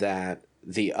 that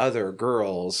the other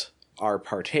girls are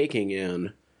partaking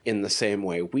in the same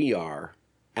way we are,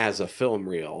 as a film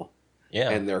reel. Yeah.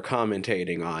 And they're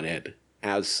commentating on it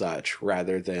as such,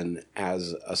 rather than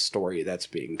as a story that's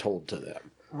being told to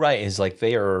them. Right. It's like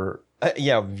they are,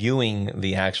 viewing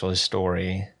the actual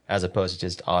story as opposed to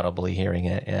just audibly hearing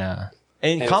it. Yeah.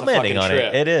 And commenting on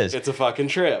it. It is. It's a fucking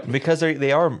trip. Because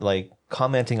they are like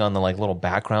commenting on the like little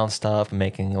background stuff,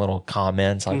 making little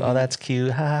comments like, oh, that's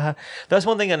cute. That's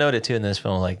one thing I noted too in this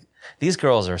film. Like, these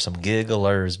girls are some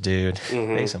gigglers, dude.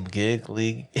 They some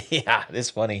giggly. Yeah,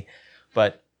 it's funny.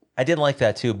 But I did like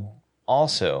that too.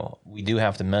 Also, we do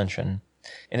have to mention,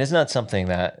 and it's not something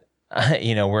that,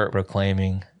 we're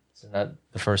proclaiming. It's not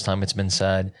the first time it's been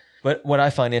said. But what I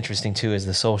find interesting too is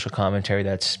the social commentary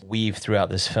that's weaved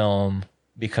throughout this film,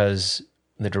 because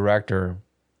the director,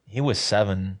 he was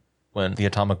 7 when the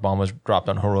atomic bomb was dropped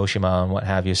on Hiroshima and what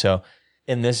have you. So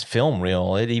in this film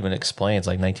reel, it even explains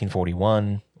like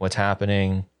 1941, what's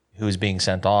happening, who's being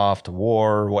sent off to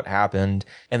war, what happened.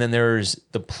 And then there's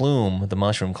the plume, the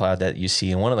mushroom cloud that you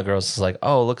see. And one of the girls is like,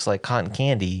 oh, it looks like cotton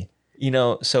candy.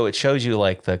 So it shows you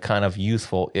like the kind of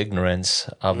youthful ignorance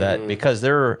of that, because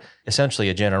they're essentially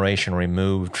a generation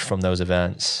removed from those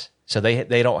events. So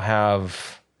they don't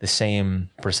have the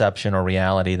same perception or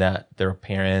reality that their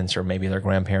parents or maybe their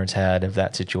grandparents had of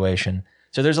that situation.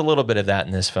 So there's a little bit of that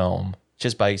in this film,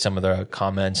 just by some of the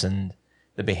comments and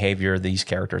the behavior these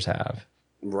characters have.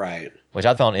 Right. Which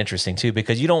I found interesting too,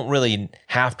 because you don't really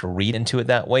have to read into it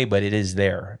that way, but it is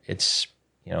there. It's,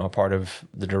 a part of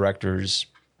the director's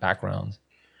background.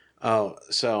 Oh,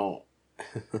 so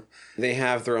they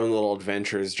have their own little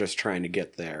adventures just trying to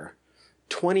get there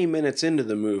 20 minutes into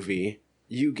the movie,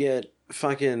 you get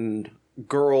fucking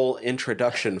girl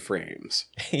introduction frames.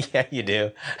 Yeah, you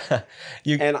do.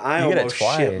 And I you get it almost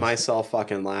twice. shit myself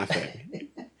fucking laughing.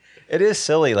 It is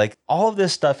silly. Like, all of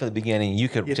this stuff at the beginning, you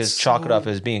could It's just chalk it so- up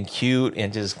as being cute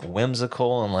and just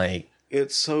whimsical, and like,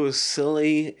 It's so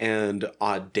silly and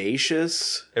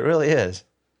audacious. it really is.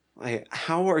 Like,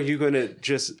 how are you going to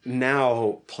just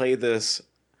now play this?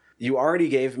 You already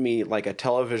gave me like a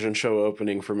television show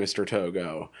opening for Mr.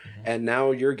 Togo, and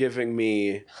now you're giving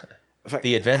me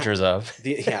The adventures of.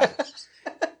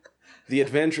 the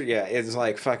adventure. Yeah, it's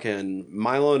like fucking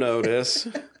Milo and Otis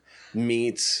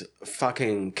meets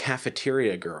fucking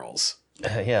cafeteria girls.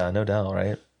 Yeah, no doubt,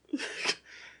 right?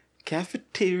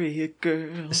 Cafeteria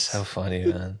girls. So funny,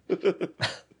 man. But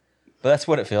that's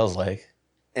what it feels like.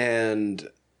 And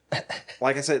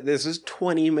like I said, this is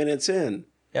 20 minutes in.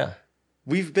 Yeah.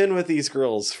 We've been with these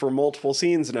girls for multiple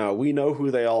scenes now. We know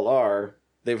who they all are.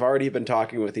 They've already been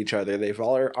talking with each other. They've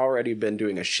already been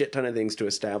doing a shit ton of things to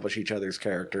establish each other's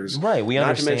characters. Right, we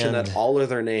Not to mention understand. that all of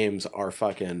their names are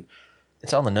fucking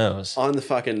It's on the nose. on the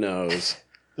fucking nose.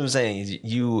 I'm saying is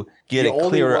you get The a only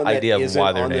clearer one that idea of isn't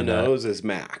why they're on the named that. nose is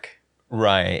Mac.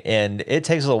 Right. And it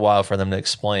takes a little while for them to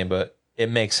explain, but it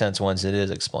makes sense once it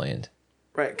is explained.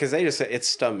 Right, because they just say it's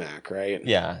Stomach, right?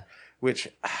 Yeah. Which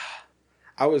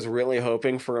I was really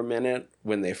hoping for a minute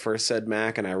when they first said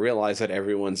Mac, and I realized that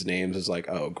everyone's names is like,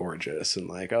 oh, gorgeous, and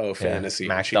like, oh, fantasy.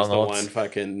 Mac She's the Donalds. one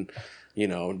fucking,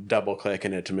 double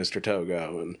clicking it to Mr.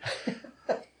 Togo.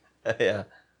 And Yeah.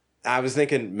 I was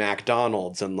thinking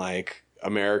McDonald's and like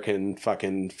American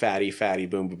fucking fatty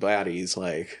boom baddies,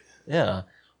 like Yeah.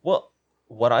 Well,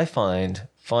 what I find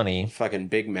funny. fucking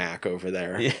Big Mac over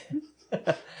there.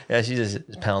 Yeah, she's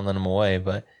just pounding them away.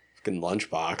 But Fucking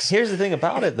lunchbox. here's the thing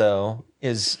about it, though,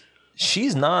 is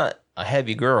she's not a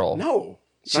heavy girl. No.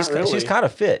 she's not really. she's kind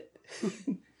of fit.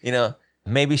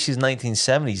 Maybe she's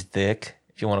 1970s thick,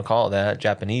 if you want to call it that,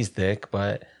 Japanese thick,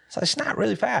 but she's not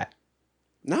really fat.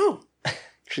 No.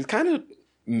 She's kind of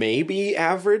maybe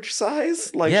average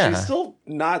size. Like Yeah. she's still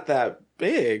not that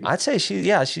big. I'd say she's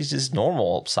just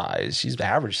normal size. She's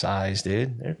average size,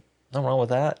 dude. There's nothing wrong with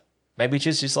that. Maybe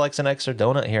she just likes an extra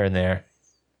donut here and there.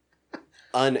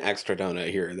 An extra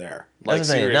donut here or there. Like That's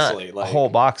what I'm saying, not seriously. Like a whole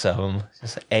box of them.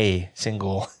 Just a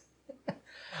single.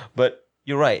 But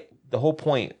you're right. The whole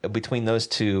point between those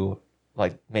two,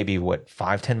 like maybe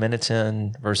 5-10 minutes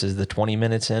in versus the 20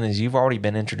 minutes in, is you've already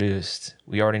been introduced.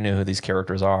 We already know who these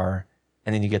characters are.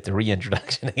 And then you get the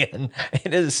reintroduction again.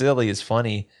 It is silly. It's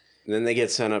funny. and then they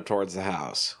get sent up towards the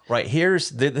house. Right.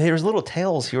 There's little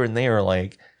tales here and there.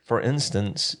 Like, for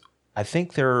instance, I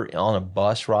think they're on a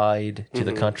bus ride to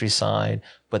the countryside,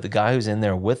 but the guy who's in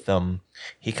there with them,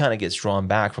 he kind of gets drawn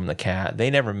back from the cat. They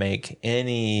never make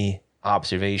any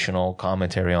observational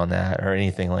commentary on that or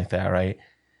anything like that, right?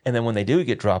 And then when they do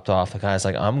get dropped off, the guy's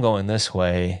like, I'm going this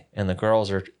way. And the girls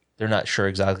they're not sure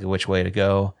exactly which way to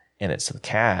go. And it's the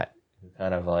cat who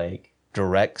kind of like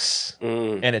directs.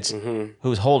 And it's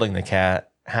who's holding the cat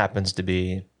happens to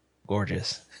be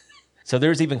gorgeous. So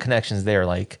there's even connections there.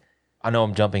 Like, I know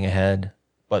I'm jumping ahead,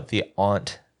 but the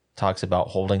aunt talks about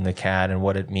holding the cat and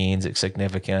what it means, its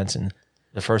significance, and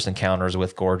the first encounters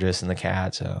with Gorgeous and the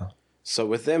cat. So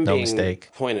with them No being mistake.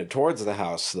 pointed towards the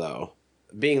house, though,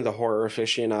 being the horror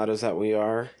aficionados that we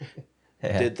are,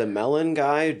 Yeah. did the melon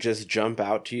guy just jump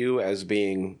out to you as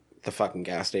being the fucking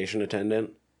gas station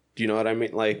attendant? Do you know what I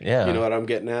mean? Like, Yeah. you know what I'm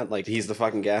getting at? Like, he's the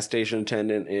fucking gas station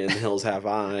attendant in Hills Have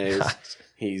Eyes.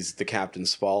 He's the Captain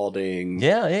Spaulding.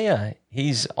 Yeah.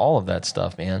 He's all of that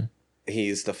stuff, man.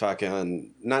 He's the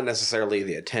fucking, not necessarily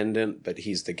the attendant, but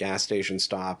he's the gas station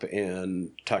stop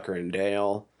in Tucker and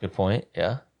Dale. Good point.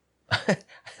 Yeah.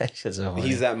 That's just so funny.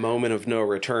 He's that moment of no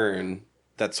return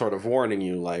that's sort of warning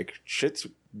you, like, shit's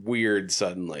weird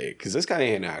suddenly, because this guy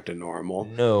ain't acting normal.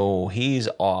 No, he's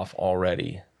off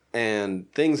already.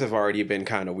 And things have already been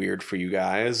kind of weird for you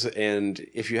guys. And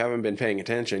if you haven't been paying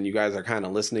attention, you guys are kind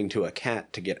of listening to a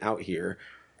cat to get out here.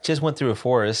 Just went through a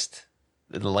forest.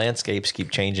 The landscapes keep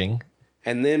changing.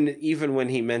 And then even when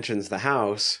he mentions the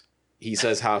house, he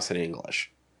says house in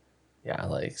English. Yeah,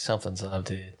 like something's up,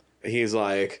 dude. He's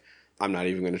like, I'm not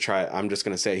even going to try it. I'm just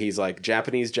going to say he's like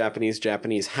Japanese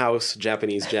house,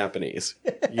 Japanese.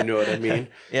 You know what I mean?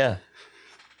 Yeah.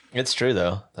 It's true,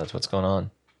 though. That's what's going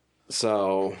on.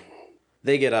 So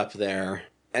they get up there,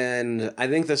 and I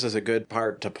think this is a good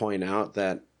part to point out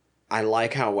that I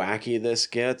like how wacky this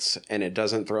gets, and it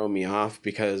doesn't throw me off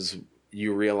because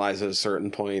you realize at a certain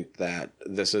point that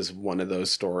this is one of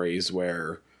those stories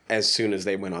where as soon as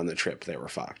they went on the trip, they were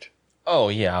fucked. Oh,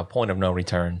 yeah. Point of no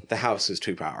return. The house is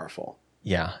too powerful.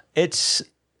 Yeah. It's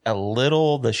a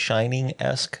little The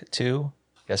Shining-esque too.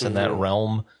 I guess in that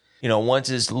realm. You know, once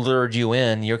it's lured you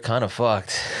in, you're kind of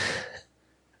fucked.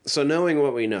 So knowing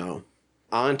what we know,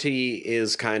 Auntie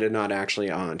is kind of not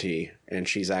actually Auntie, and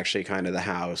she's actually kind of the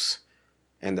house,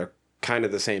 and they're kind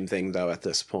of the same thing, though, at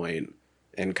this point,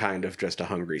 and kind of just a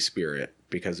hungry spirit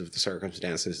because of the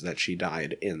circumstances that she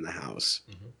died in the house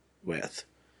with.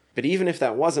 But even if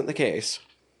that wasn't the case,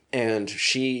 and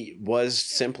she was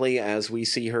simply as we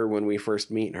see her when we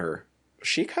first meet her,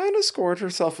 she kind of scored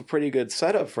herself a pretty good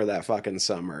setup for that fucking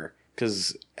summer.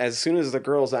 Because as soon as the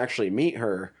girls actually meet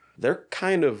her, they're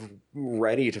kind of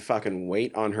ready to fucking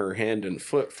wait on her hand and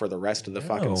foot for the rest of the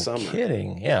fucking summer. No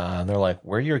kidding. Yeah. And they're like,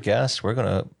 we're your guests. We're going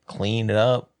to clean it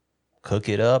up, cook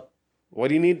it up. What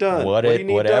do you need done? What do you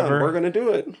need whatever. done? We're going to do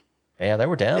it. Yeah, they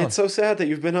were down. It's so sad that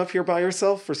you've been up here by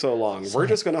yourself for so long. We're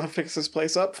just going to fix this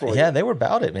place up for you. Yeah, they were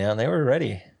about it, man. They were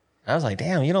ready. I was like,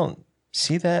 damn, you don't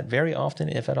see that very often,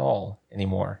 if at all,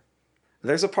 anymore.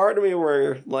 There's a part of me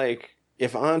where, like,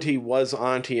 if Auntie was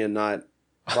Auntie and not,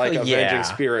 like, avenging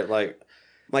spirit,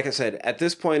 like I said, at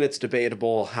this point it's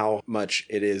debatable how much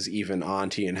it is even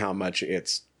Auntie and how much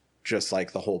it's just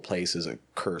like the whole place is a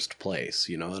cursed place.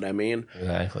 You know what I mean?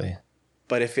 Exactly.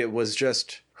 But if it was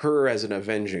just her as an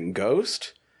avenging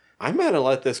ghost, I might have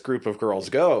let this group of girls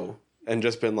go and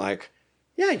just been like,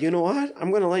 yeah, you know what? I'm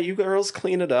going to let you girls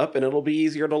clean it up and it'll be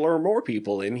easier to lure more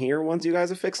people in here once you guys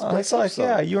have fixed the place it's like,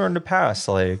 yeah, you earned a pass.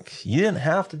 Like, you didn't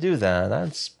have to do that.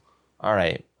 That's all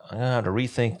right. I'm going to have to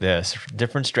rethink this.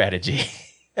 Different strategy.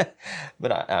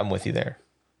 But I'm with you there.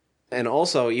 And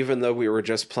also, even though we were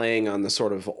just playing on the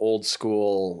sort of old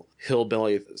school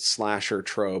hillbilly slasher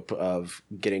trope of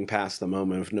getting past the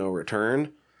moment of no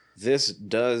return, this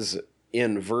does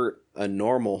invert a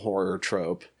normal horror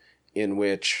trope in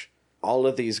which all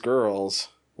of these girls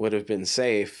would have been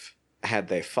safe had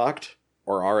they fucked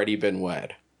or already been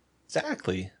wed.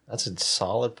 Exactly. That's a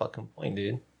solid fucking point,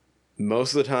 dude.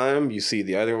 Most of the time, you see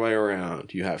the other way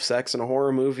around. You have sex in a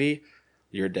horror movie,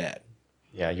 you're dead.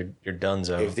 Yeah, you're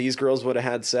donezo. If these girls would have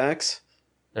had sex,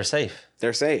 they're safe.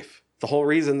 They're safe. The whole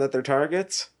reason that they're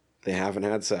targets, they haven't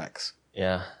had sex.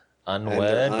 Yeah.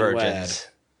 Unwed virgins.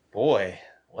 Boy,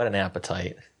 what an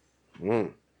appetite.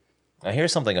 Now,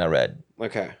 here's something I read.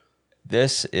 Okay.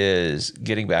 This is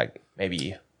getting back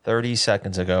maybe 30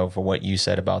 seconds ago for what you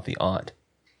said about the aunt.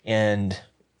 And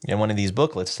in one of these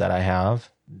booklets that I have,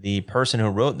 the person who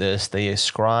wrote this, they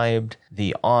ascribed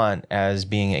the aunt as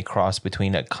being a cross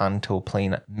between a Canto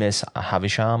Plain Miss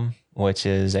Havisham, which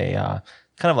is a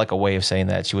kind of like a way of saying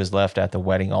that she was left at the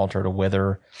wedding altar to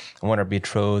wither when her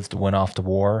betrothed went off to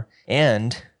war,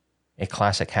 and a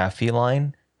classic half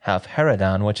feline, half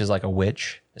Haradan, which is like a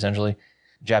witch, essentially.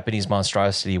 Japanese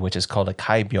monstrosity, which is called a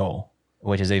kaibyo,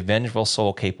 which is a vengeful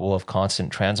soul capable of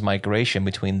constant transmigration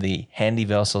between the handy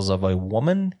vessels of a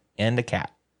woman and a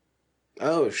cat.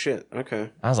 Oh, shit. Okay.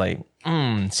 I was like,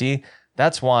 see,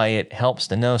 that's why it helps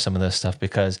to know some of this stuff,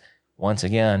 because once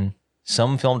again,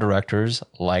 some film directors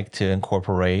like to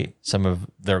incorporate some of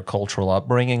their cultural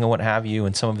upbringing and what have you,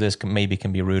 and some of this maybe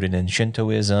can be rooted in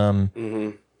Shintoism,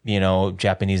 you know,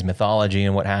 Japanese mythology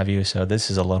and what have you. So this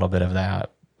is a little bit of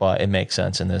that, but it makes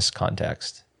sense in this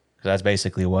context. Because that's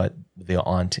basically what the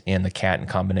aunt and the cat in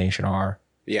combination are.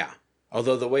 Yeah.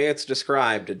 Although the way it's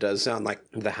described, it does sound like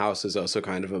the house is also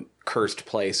kind of a cursed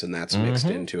place, and that's mixed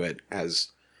into it as,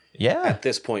 at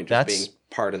this point, just being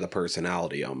part of the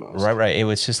personality almost. Right. It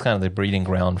was just kind of the breeding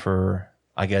ground for,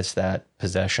 I guess, that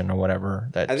possession or whatever,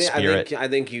 spirit. I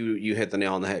think you hit the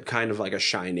nail on the head. Kind of like a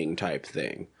Shining type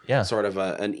thing. Yeah. Sort of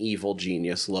an evil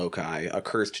genius loci, a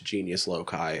cursed genius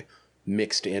loci,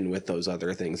 mixed in with those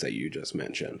other things that you just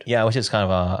mentioned. Yeah, which is kind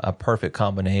of a perfect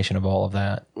combination of all of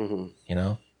that, you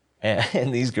know?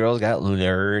 And these girls got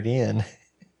lured in.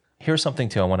 Here's something,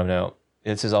 too, I want to note.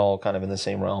 This is all kind of in the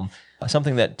same realm.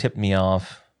 Something that tipped me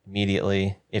off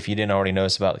immediately, if you didn't already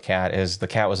notice about the cat, is the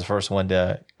cat was the first one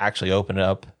to actually open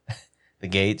up the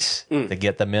gates to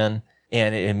get them in.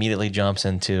 And it immediately jumps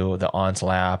into the aunt's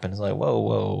lap and is like,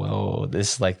 whoa.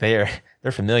 This is like they're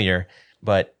familiar.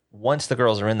 But once the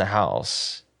girls are in the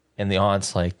house and the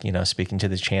aunt's like, you know, speaking to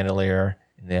the chandelier,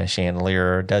 and the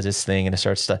chandelier does its thing and it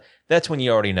starts to, that's when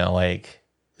you already know, like,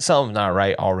 something's not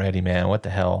right already, man. What the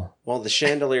hell? Well, the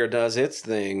chandelier does its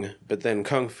thing, but then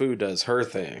Kung Fu does her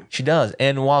thing. She does.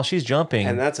 And while she's jumping.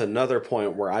 And that's another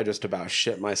point where I just about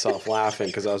shit myself laughing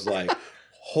because I was like,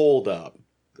 hold up.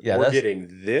 Yeah, we're getting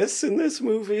this in this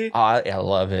movie? I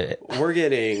love it. We're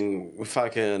getting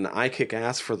fucking I Kick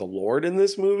Ass for the Lord in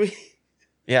this movie?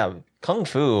 Yeah, Kung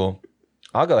Fu,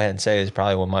 I'll go ahead and say, is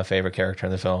probably one of my favorite characters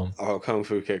in the film. Oh, Kung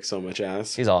Fu kicks so much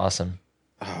ass. He's awesome.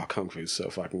 Oh, Kung Fu's so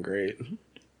fucking great.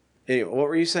 Anyway, what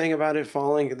were you saying about it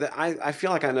falling? I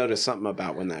feel like I noticed something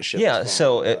about when that ship. Yeah, was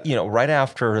so falling, but- right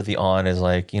after the on is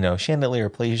like, chandelier,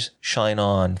 please shine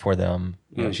on for them.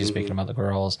 She's speaking about the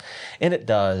girls, and it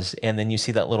does. And then you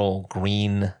see that little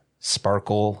green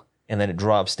sparkle, and then it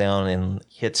drops down and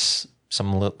hits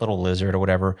some little lizard or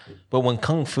whatever. But when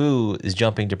Kung Fu is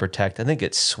jumping to protect, I think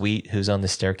it's Sweet who's on the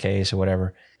staircase or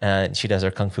whatever, and she does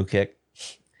her Kung Fu kick.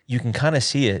 You can kind of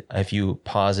see it if you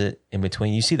pause it in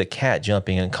between. You see the cat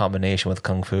jumping in combination with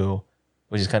Kung Fu,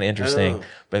 which is kind of interesting. Oh.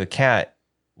 But the cat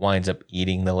winds up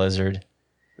eating the lizard.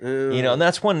 And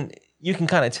that's when you can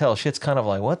kind of tell shit's kind of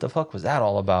like, what the fuck was that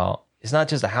all about? It's not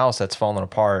just a house that's falling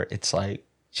apart. It's like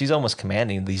she's almost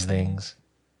commanding these things.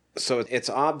 So it's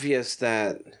obvious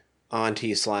that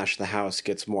Auntie / the house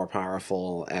gets more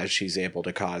powerful as she's able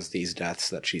to cause these deaths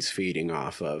that she's feeding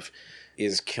off of.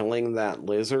 Is killing that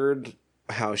lizard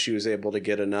how she was able to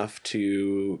get enough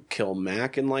to kill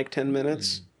Mac in like 10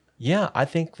 minutes? Yeah, I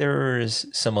think there's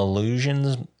some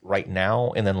illusions right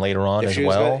now and then later on as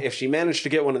well. If she managed to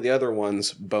get one of the other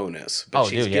ones, bonus. But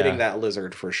she's getting that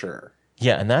lizard for sure.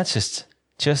 Yeah, and that's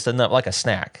just enough, like a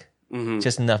snack.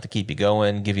 Just enough to keep you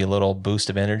going, give you a little boost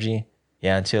of energy.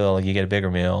 Yeah, until you get a bigger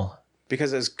meal.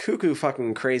 Because as cuckoo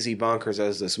fucking crazy bonkers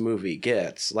as this movie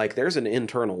gets, like there's an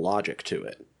internal logic to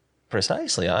it.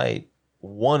 Precisely. I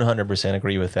 100%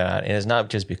 agree with that. And it's not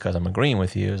just because I'm agreeing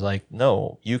with you. It's like,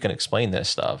 no, you can explain this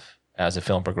stuff as the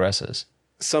film progresses.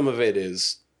 Some of it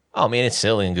is... Oh, I mean, it's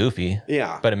silly and goofy.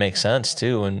 Yeah. But it makes sense,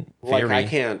 too, in theory. Like, I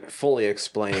can't fully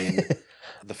explain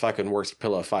the fucking worst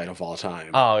pillow fight of all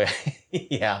time. Oh,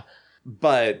 yeah.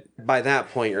 But by that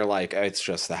point, you're like, it's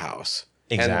just the house.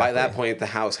 Exactly. And by that point, the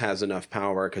house has enough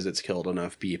power because it's killed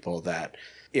enough people that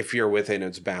if you're within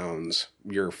its bounds,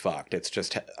 you're fucked. It's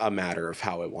just a matter of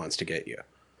how it wants to get you.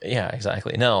 Yeah,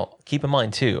 exactly. Now, keep in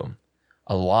mind, too,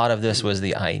 a lot of this was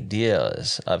the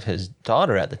ideas of his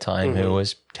daughter at the time, who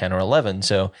was 10 or 11.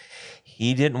 So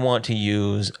he didn't want to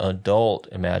use adult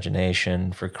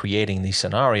imagination for creating these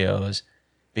scenarios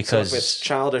because... So if it's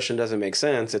childish and doesn't make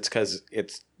sense, it's because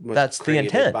that's the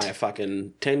intent by a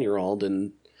fucking 10-year-old,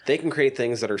 and they can create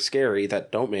things that are scary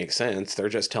that don't make sense. They're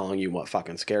just telling you what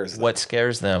fucking scares them. What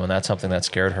scares them, and that's something that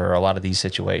scared her, a lot of these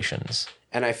situations.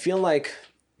 And I feel like,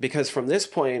 because from this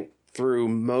point through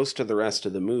most of the rest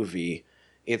of the movie,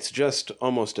 it's just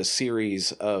almost a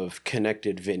series of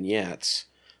connected vignettes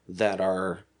that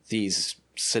are these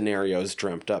scenarios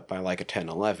dreamt up by like a 10,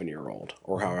 11-year-old,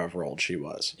 or however old she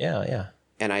was. Yeah.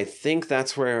 And I think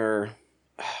that's where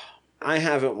I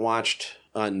haven't watched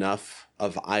enough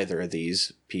of either of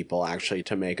these people actually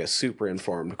to make a super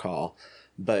informed call.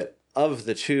 But of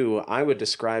the two, I would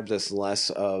describe this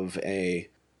less of a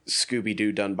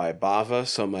Scooby-Doo done by Bava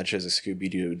so much as a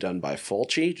Scooby-Doo done by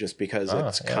Fulci, just because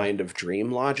it's kind of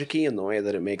dream logic-y in the way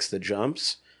that it makes the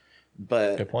jumps.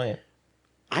 But good point.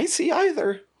 I see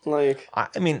either. Like,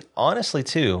 I mean, honestly,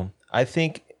 too, I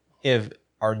think if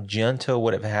Argento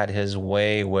would have had his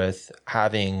way with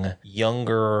having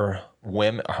younger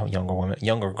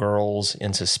girls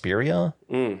in Suspiria,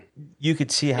 you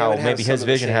could see how maybe his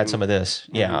vision had some of this.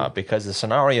 Yeah, because the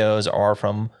scenarios are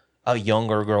from a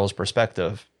younger girl's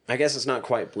perspective. I guess it's not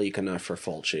quite bleak enough for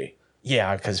Fulci.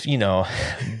 Yeah, because,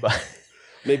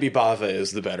 Maybe Bava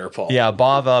is the better Paul. Yeah,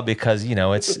 Bava, because,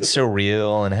 it's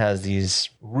surreal and has these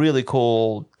really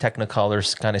cool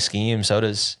Technicolor kind of schemes. So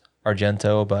does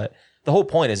Argento. But the whole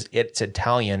point is it's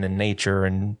Italian in nature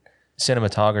and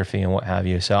cinematography and what have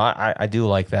you. So I do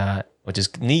like that, which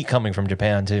is neat coming from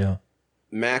Japan, too.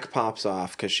 Mac pops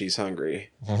off because she's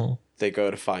hungry. They go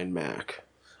to find Mac.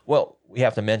 Well, we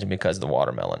have to mention because of the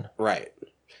watermelon. Right.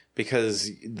 Because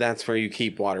that's where you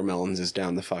keep watermelons, is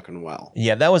down the fucking well.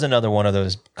 Yeah, that was another one of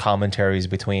those commentaries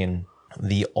between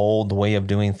the old way of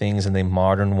doing things and the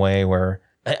modern way where,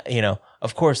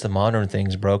 of course the modern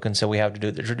thing's broken, so we have to do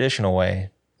it the traditional way.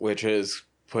 Which is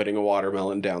putting a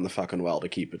watermelon down the fucking well to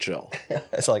keep it chill.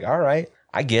 It's like, all right,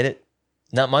 I get it.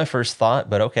 Not my first thought,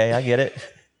 but okay, I get it.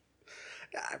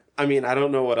 I mean, I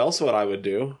don't know what I would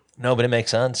do. No, but it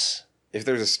makes sense. If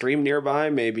there's a stream nearby,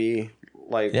 maybe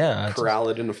corral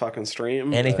it in a fucking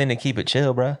stream. Anything to keep it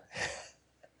chill, bro.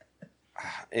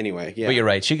 Anyway, yeah. But you're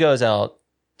right. She goes out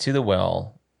to the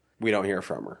well. We don't hear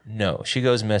from her. No, she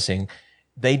goes missing.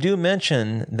 They do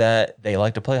mention that they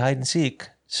like to play hide and seek.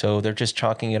 So they're just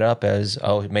chalking it up as,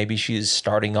 oh, maybe she's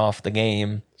starting off the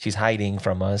game. She's hiding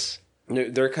from us.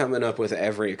 They're coming up with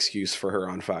every excuse for her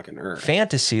on fucking Earth.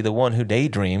 Fantasy, the one who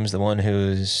daydreams, the one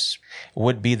who's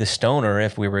would be the stoner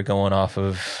if we were going off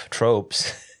of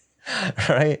tropes,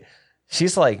 right?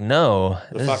 She's like, no.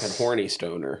 The fucking horny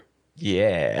stoner.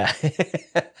 Yeah.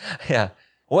 Yeah.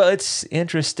 Well, it's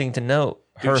interesting to note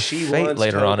her she fate wants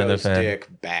later on in the Togo's film. dick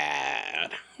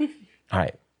bad. All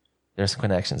right. There's some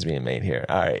connections being made here.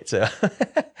 All right. So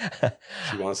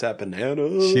She wants that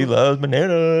banana. she loves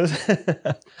bananas.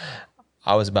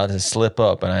 I was about to slip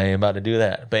up and I ain't about to do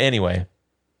that. But anyway,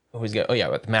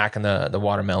 with Mac and the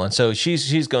watermelon. So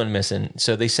she's going missing.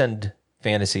 So they send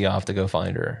Fantasy off to go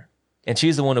find her. And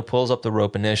she's the one who pulls up the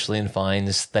rope initially and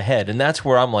finds the head. And that's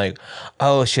where I'm like,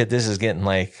 oh shit, this is getting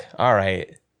like, all right,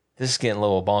 this is getting a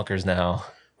little bonkers now.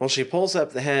 Well, she pulls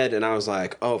up the head, and I was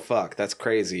like, oh, fuck, that's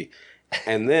crazy.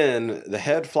 And then the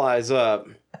head flies up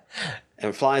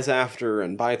and flies after her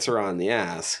and bites her on the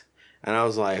ass. And I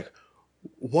was like,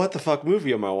 what the fuck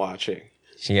movie am I watching?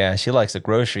 Yeah, she likes the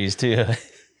groceries too.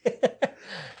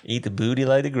 Eat the booty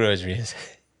like the groceries.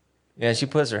 Yeah, she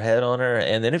puts her head on her,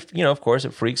 and then of course,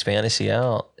 it freaks Fantasy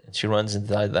out. And she runs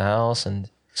inside the house and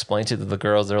explains it to the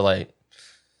girls. They're like,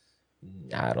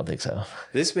 nah, I don't think so.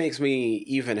 This makes me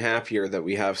even happier that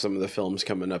we have some of the films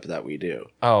coming up that we do.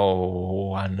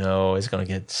 Oh, I know. It's going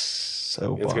to get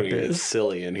so It's going to get bonkers.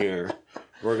 silly in here.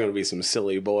 We're going to be some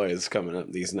silly boys coming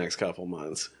up these next couple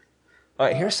months. All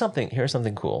right, here's something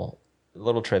cool. A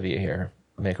little trivia here.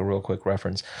 Make a real quick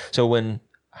reference. So when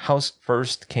House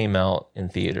first came out in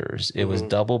theaters, it was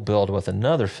double billed with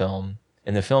another film,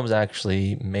 and the film's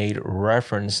actually made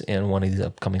reference in one of these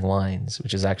upcoming lines,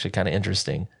 which is actually kind of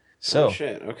interesting. So, Oh,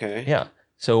 shit. Okay. yeah.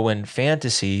 So when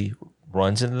Fantasy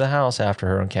runs into the house after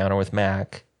her encounter with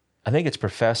Mac, I think it's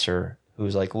Professor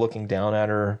who's like looking down at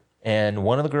her, and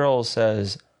one of the girls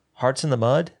says, "Hearts in the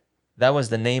Mud?" That was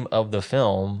the name of the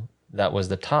film. That was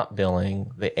the top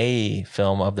billing, the A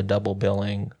film of the double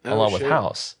billing, Oh, along with shit.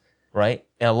 House, right?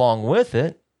 And along with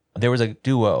it, there was a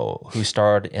duo who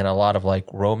starred in a lot of like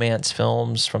romance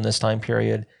films from this time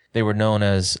period. They were known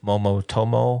as Momo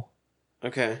Tomo.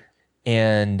 Okay.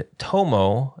 And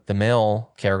Tomo, the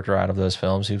male character out of those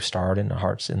films who starred in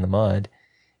Hearts in the Mud,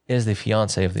 is the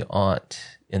fiance of the aunt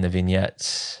in the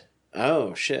vignettes.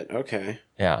 Oh, shit. Okay.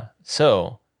 Yeah.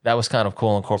 So that was kind of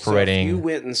cool incorporating. So if you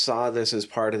went and saw this as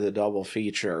part of the double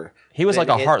feature. He was then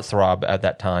like a heartthrob at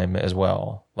that time as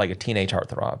well, like a teenage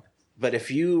heartthrob. But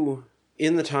if you,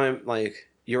 in the time, like,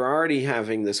 you're already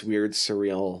having this weird,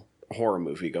 surreal horror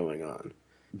movie going on.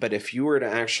 But if you were to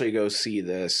actually go see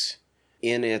this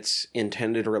in its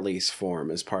intended release form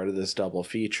as part of this double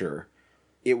feature,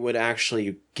 it would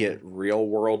actually get real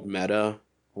world meta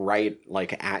right,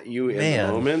 like, at you in Man.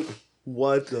 the moment.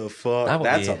 What the fuck? That would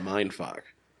That's be- a mind fuck.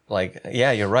 Like,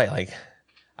 yeah, you're right. Like,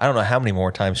 I don't know how many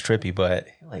more times trippy, but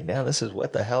like, now this is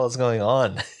what the hell is going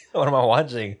on? What am I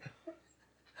watching?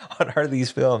 What are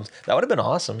these films? That would have been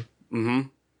awesome. Mm-hmm.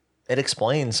 It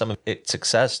explains some of its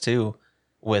success too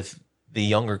with the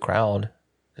younger crowd,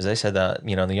 because they said that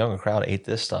the younger crowd ate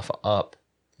this stuff up,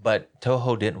 but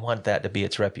Toho didn't want that to be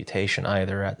its reputation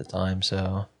either at the time,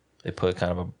 so they put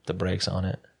kind of the brakes on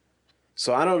it.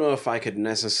 So I don't know if I could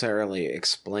necessarily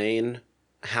explain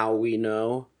how we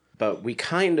know, but we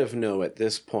kind of know at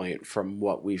this point from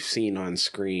what we've seen on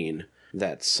screen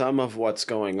that some of what's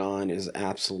going on is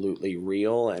absolutely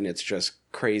real and it's just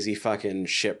crazy fucking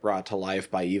shit brought to life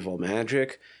by evil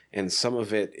magic, and some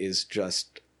of it is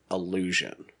just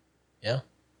illusion. Yeah.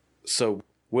 So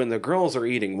when the girls are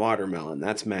eating watermelon,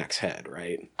 that's Mac's head,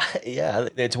 right? Yeah,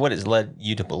 it's what has led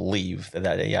you to believe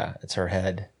that it's her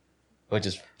head, which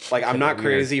is Like, I'm not weird.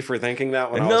 crazy for thinking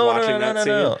that when I was watching that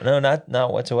scene. No,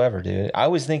 not whatsoever, dude. I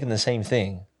was thinking the same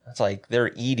thing. It's like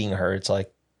they're eating her. It's like,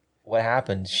 what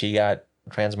happened? She got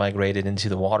transmigrated into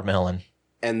the watermelon.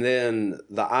 And then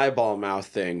the eyeball mouth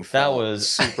thing felt was-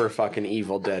 super fucking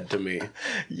Evil Dead to me.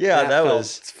 Yeah, that felt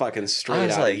was. fucking I straight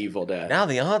was out like, of Evil Dead. Now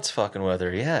the aunt's fucking with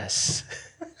her. Yes,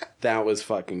 That was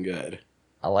fucking good.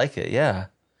 I like it. Yeah,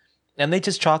 and they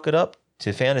just chalk it up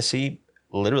to Fantasy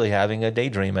literally having a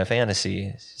daydream, a fantasy.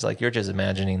 It's like, you're just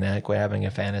imagining that. Quit having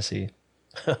a fantasy.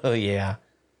 Oh yeah.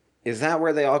 Is that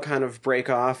where they all kind of break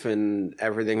off and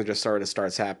everything just sort of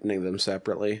starts happening to them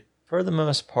separately? For the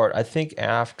most part, I think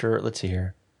after, let's see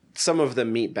here. Some of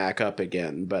them meet back up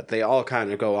again, but they all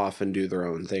kind of go off and do their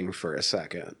own thing for a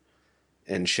second.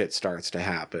 And shit starts to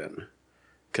happen.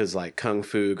 Because, like, Kung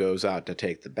Fu goes out to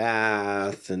take the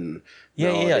bath, and...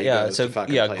 Melody goes So, to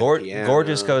fucking yeah, play the piano.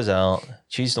 Gorgeous goes out.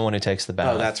 She's the one who takes the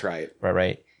bath. Oh, that's right.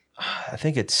 Right. I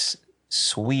think it's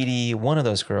Sweetie, one of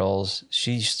those girls.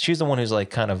 She's the one who's, like,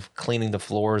 kind of cleaning the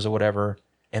floors or whatever.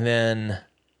 And then,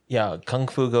 yeah, Kung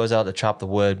Fu goes out to chop the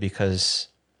wood because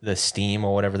the steam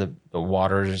or whatever, the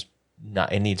water's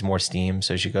not, it needs more steam,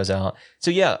 so she goes out.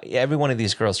 So, yeah, every one of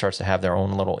these girls starts to have their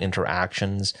own little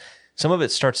interactions. Some of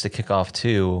it starts to kick off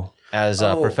too as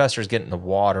Oh. Professor's getting the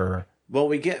water Well,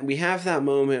 we have that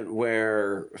moment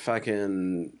where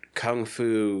fucking Kung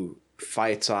Fu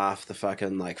fights off the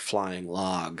fucking like flying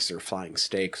logs or flying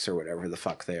stakes or whatever the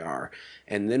fuck they are.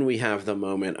 And then we have the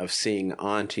moment of seeing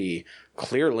Auntie,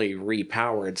 clearly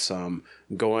repowered some,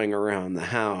 going around the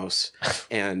house,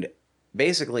 and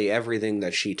basically everything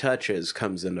that she touches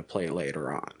comes into play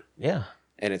later on. Yeah.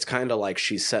 And it's kind of like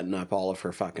she's setting up all of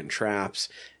her fucking traps,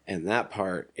 and that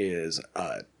part is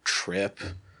a trip,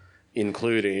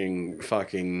 including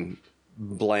fucking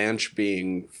Blanche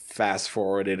being fast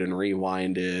forwarded and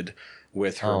rewinded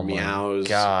with her meows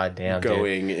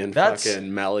going in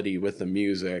fucking melody with the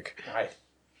music. Right.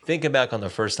 Thinking back on the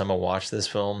first time I watched this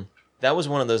film, that was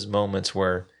one of those moments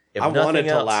where I wanted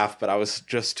to laugh, but I was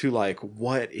just too like,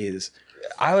 what is...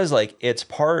 I was like, it's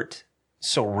part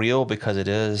surreal because it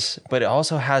is, but it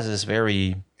also has this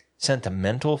very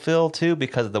sentimental feel too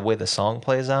because of the way the song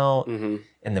plays out and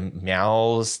the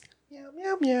meows. Meow,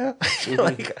 meow, meow.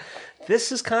 Like,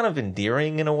 this is kind of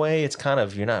endearing in a way. It's kind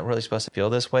of, you're not really supposed to feel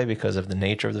this way because of the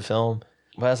nature of the film.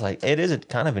 But I was like, it is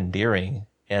kind of endearing.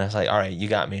 And it's like, all right, you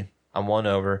got me. I'm won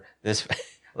over. This.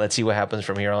 Let's see what happens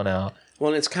from here on out.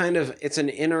 Well, it's an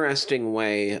interesting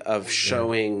way of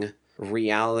showing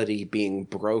reality being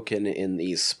broken in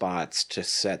these spots to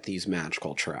set these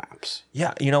magical traps.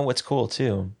 Yeah, you know what's cool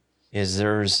too is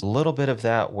there's a little bit of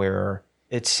that where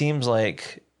it seems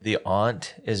like the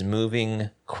aunt is moving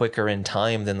quicker in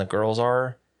time than the girls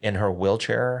are in her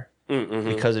wheelchair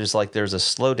because there's a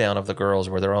slowdown of the girls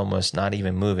where they're almost not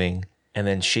even moving, and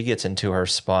then she gets into her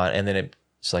spot, and then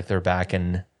it's like they're back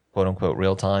in quote unquote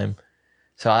real time.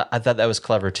 So I thought that was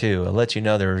clever too. It lets you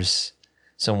know there's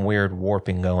some weird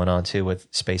warping going on too with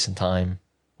space and time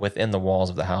within the walls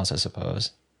of the house, I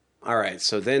suppose. All right,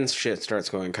 so then shit starts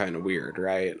going kind of weird,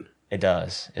 right? It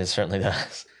does. It certainly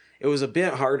does. It was a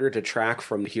bit harder to track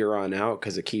from here on out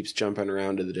because it keeps jumping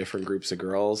around to the different groups of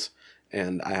girls,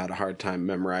 and I had a hard time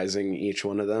memorizing each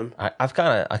one of them. I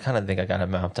kind of think I got it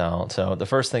mapped out. So the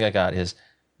first thing I got is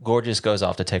Gorgeous goes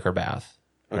off to take her bath.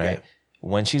 Right? Okay.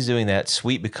 When she's doing that,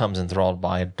 Sweet becomes enthralled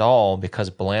by a doll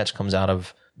because Blanche comes out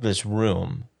of this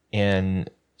room and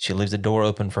she leaves the door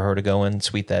open for her to go in,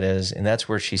 Sweet that is, and that's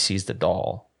where she sees the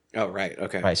doll. Oh, right.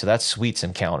 Okay. Right. So that's Sweet's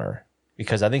encounter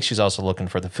because I think she's also looking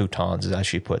for the futons, as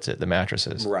she puts it, the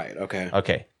mattresses. Right. Okay.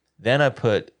 Okay. Then I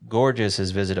put Gorgeous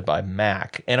is visited by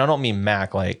Mac. And I don't mean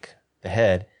Mac like the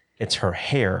head. It's her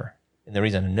hair. And the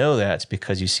reason I know that is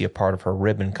because you see a part of her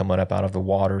ribbon coming up out of the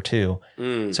water too.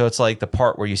 So it's like the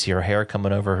part where you see her hair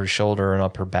coming over her shoulder and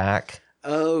up her back.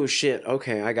 Oh, shit.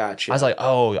 Okay, I got you. I was like,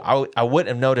 oh, I wouldn't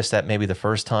have noticed that maybe the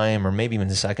first time or maybe even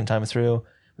the second time through.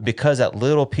 Because that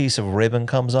little piece of ribbon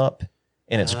comes up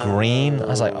and it's green. I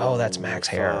was like, oh, that's Mac's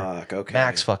hair. Okay.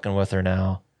 Mac's fucking with her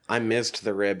now. I missed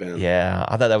the ribbon. Yeah,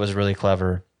 I thought that was really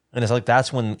clever. And it's like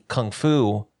that's when Kung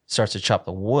Fu starts to chop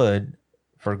the wood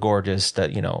for Gorgeous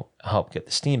to, help get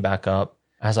the steam back up.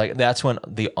 I was like, that's when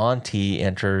the auntie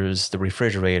enters the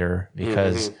refrigerator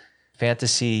because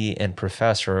Fantasy and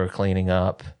Professor are cleaning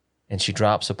up and she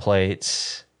drops the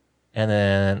plates and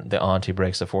then the auntie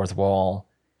breaks the fourth wall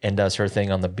and does her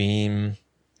thing on the beam.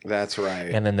 That's right.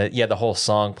 And then the whole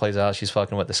song plays out. She's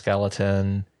fucking with the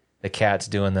skeleton. The cat's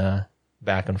doing the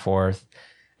back and forth.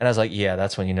 And I was like, yeah,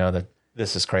 that's when you know that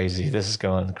this is crazy. This is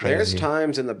going crazy. There's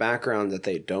times in the background that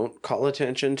they don't call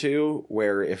attention to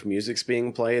where if music's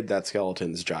being played, that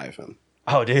skeleton's jiving.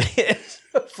 Oh, dude, it's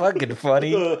fucking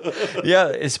funny. Yeah,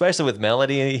 especially with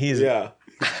melody. Yeah.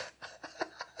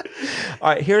 All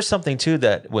right, here's something too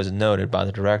that was noted by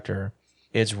the director.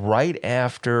 It's right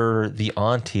after the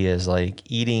auntie is like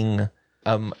eating,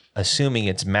 assuming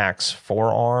it's Mac's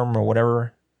forearm or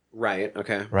whatever. Right,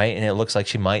 okay. Right, and it looks like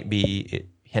she might be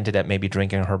hinted at maybe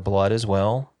drinking her blood as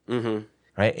well. Mm-hmm.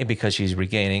 Right, because she's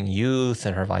regaining youth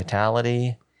and her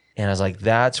vitality. And I was like,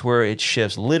 that's where it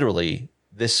shifts. Literally,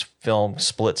 this film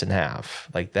splits in half.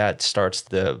 Like that starts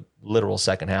the literal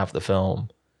second half of the film.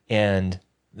 And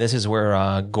this is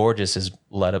where Gorgeous is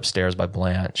led upstairs by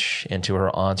Blanche into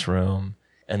her aunt's room.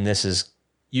 And this is,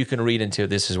 you can read into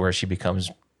this is where she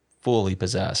becomes fully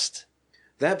possessed.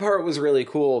 That part was really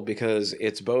cool because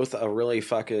it's both a really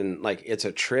fucking, like, it's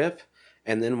a trip.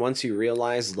 And then once you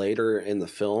realize later in the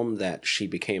film that she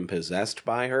became possessed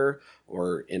by her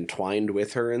or entwined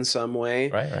with her in some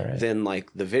way, right. Then,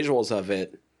 like, the visuals of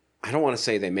it, I don't want to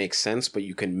say they make sense, but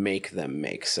you can make them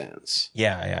make sense.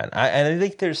 Yeah. I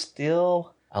think there's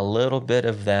still a little bit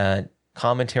of that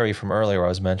commentary from earlier I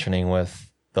was mentioning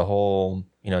with the whole,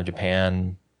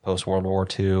 Japan post-World War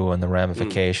II and the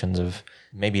ramifications of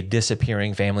maybe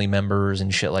disappearing family members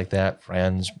and shit like that,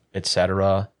 friends,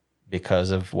 etc.,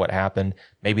 because of what happened.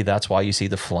 Maybe that's why you see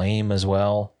the flame as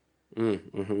well.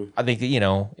 I think that, you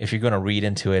know, if you're going to read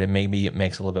into it, maybe it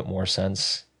makes a little bit more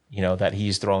sense, you know, that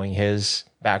he's throwing his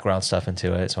background stuff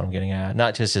into it. That's what I'm getting at.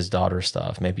 Not just his daughter's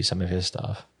stuff, maybe some of his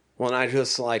stuff. Well, and I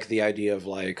just like the idea of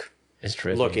like It's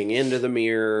trippy. looking into the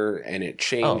mirror and it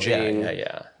changing.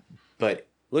 Yeah. But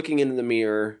looking into the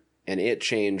mirror and it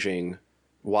changing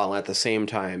while at the same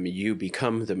time you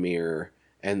become the mirror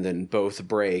and then both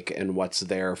break and what's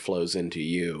there flows into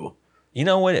you. You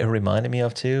know what it reminded me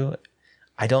of too?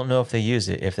 I don't know if they used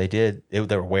it. If they did, they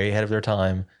were way ahead of their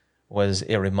time.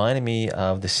 It reminded me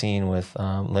of the scene with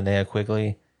Linnea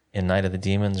Quigley in Night of the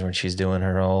Demons when she's doing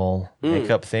her whole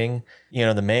makeup thing. You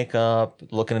know, the makeup,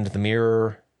 looking into the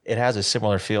mirror, it has a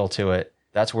similar feel to it.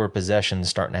 That's where possession's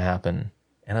starting to happen.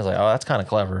 And I was like, oh, that's kind of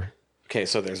clever. Okay,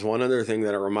 so there's one other thing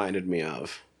that it reminded me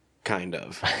of, kind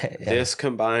of. This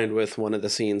combined with one of the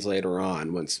scenes later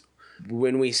on,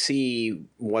 when we see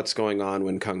what's going on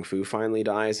when Kung Fu finally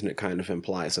dies, and it kind of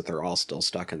implies that they're all still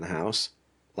stuck in the house,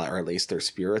 or at least their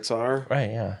spirits are. Right,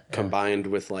 yeah. Combined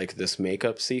with like this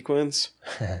makeup sequence,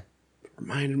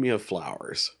 reminded me of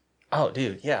Flowers. Oh,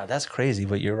 dude, yeah, that's crazy,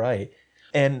 but you're right.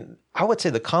 And I would say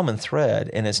the common thread,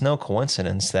 and it's no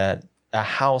coincidence that a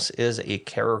house is a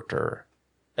character,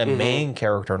 a main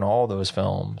character in all those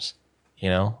films. You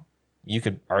know, you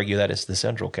could argue that it's the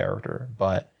central character,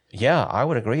 but yeah, I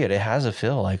would agree. It has a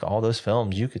feel like all those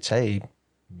films. You could say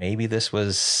maybe this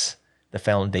was the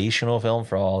foundational film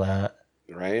for all that.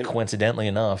 Right? Coincidentally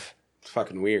enough. It's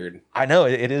fucking weird. I know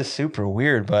it is super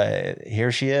weird, but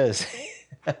here she is.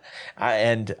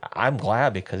 And I'm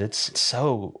glad because it's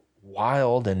so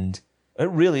wild and it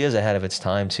really is ahead of its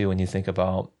time too. When you think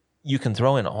about, you can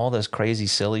throw in all this crazy,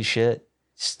 silly shit,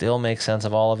 still make sense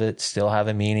of all of it, still have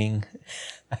a meaning,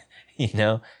 you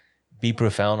know, be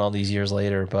profound all these years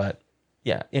later. But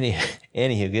yeah,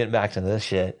 anywho, getting back to this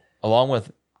shit, along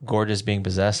with Gorgeous being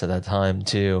possessed at that time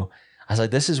too, I was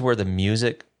like, this is where the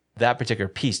music, that particular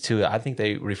piece too, I think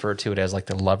they refer to it as like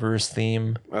the lover's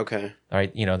theme. Okay. All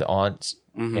right, you know, the aunt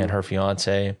and her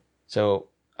fiance. So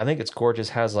I think it's Gorgeous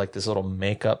has like this little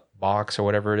makeup box or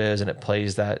whatever it is, and it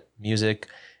plays that music.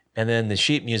 And then the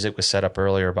sheet music was set up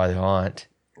earlier by the aunt,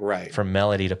 right, for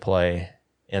Melody to play.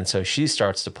 And so she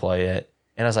starts to play it.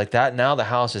 And I was like, that now the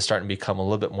house is starting to become a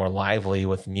little bit more lively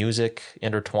with music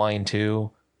intertwined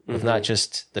too, with not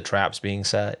just the traps being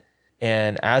set.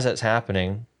 And as that's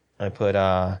happening, I put,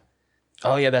 oh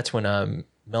yeah, that's when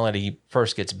Melody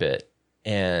first gets bit.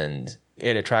 And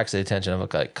it attracts the attention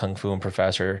of a Kung Fu and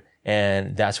Professor.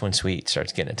 And that's when Sweet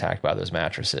starts getting attacked by those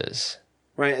mattresses.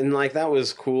 Right, and like that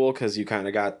was cool because you kind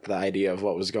of got the idea of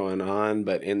what was going on,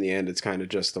 but in the end, it's kind of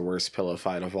just the worst pillow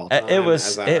fight of all time. It was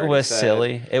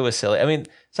silly. It was silly. I mean,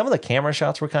 some of the camera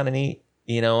shots were kind of neat,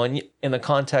 you know, and in the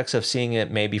context of seeing it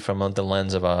maybe from the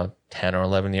lens of a 10 or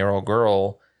 11-year-old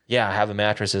girl, yeah, having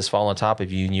mattresses fall on top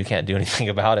of you and you can't do anything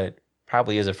about it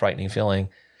probably is a frightening feeling.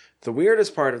 The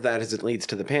weirdest part of that is it leads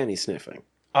to the panty sniffing.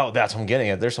 Oh, that's what I'm getting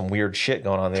at. There's some weird shit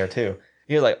going on there too.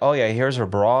 You're like, oh yeah, here's her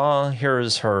bra,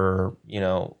 here's her, you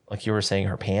know, like you were saying,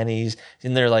 her panties.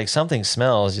 And they're like, something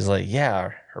smells. She's like,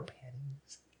 yeah, her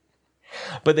panties.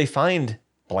 But they find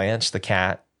Blanche, the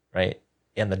cat, right,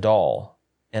 and the doll.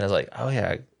 And it's like, oh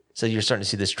yeah. So you're starting to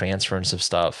see this transference of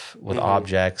stuff with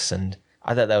objects. And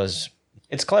I thought that was,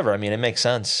 it's clever. I mean, it makes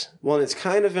sense. Well, and it's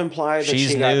kind of implied that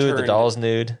she's nude, the doll's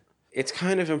nude. It's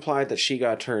kind of implied that she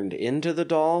got turned into the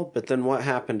doll, but then what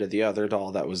happened to the other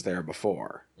doll that was there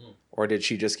before? Or did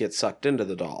she just get sucked into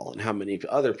the doll? And how many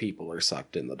other people are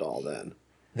sucked in the doll then?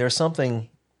 There's something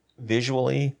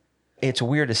visually, it's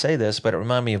weird to say this, but it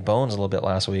reminded me of Bones a little bit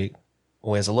last week. It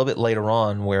was a little bit later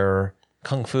on where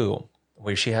Kung Fu,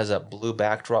 where she has that blue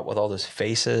backdrop with all those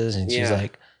faces, and she's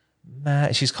like,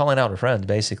 she's calling out her friends,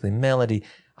 basically, Melody.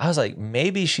 I was like,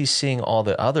 maybe she's seeing all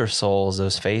the other souls,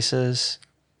 those faces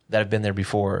that have been there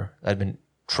before, that have been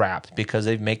trapped, because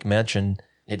they make mention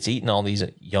it's eating all these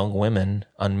young women,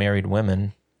 unmarried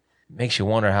women. Makes you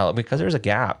wonder how, because there's a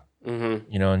gap, you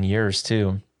know, in years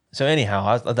too. So anyhow,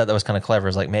 I thought that was kind of clever.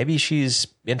 It's like maybe she's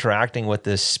interacting with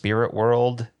this spirit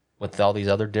world with all these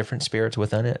other different spirits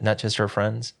within it, not just her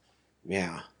friends.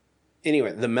 Yeah.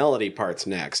 Anyway, the Melody part's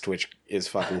next, which is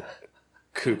fucking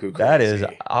cuckoo crazy. That is,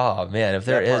 oh man, if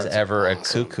there is ever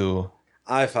awesome.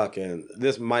 A cuckoo.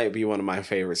 This might be one of my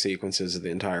favorite sequences of the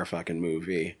entire fucking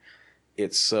movie.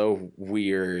 It's so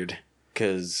weird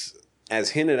because, as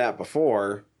hinted at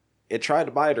before, it tried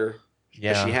to bite her.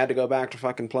 Yeah. But she had to go back to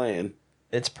fucking playing.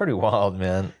 It's pretty wild,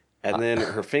 man. And then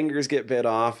her fingers get bit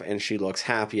off and she looks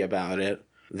happy about it.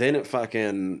 Then it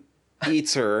fucking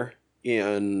eats her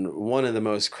in one of the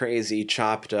most crazy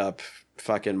chopped up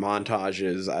fucking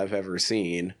montages I've ever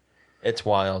seen. It's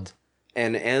wild.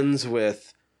 And ends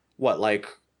with what, like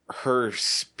her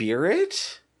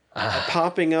spirit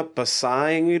popping up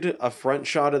beside a front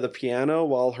shot of the piano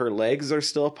while her legs are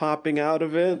still popping out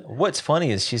of it. What's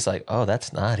funny is she's like, "Oh,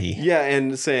 that's naughty." Yeah,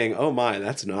 and saying, "Oh my,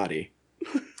 that's naughty."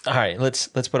 All right, let's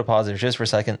put a pause there just for a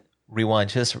second. Rewind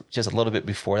just a little bit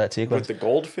before that sequence. With the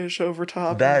goldfish over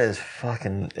top. That is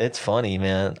fucking. It's funny,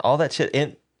 man. All that shit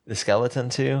in the skeleton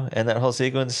too, and that whole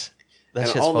sequence. That And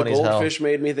shit's all the funny as hell. goldfish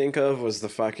made me think of was the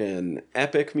fucking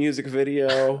Epic music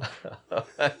video.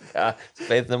 Yeah,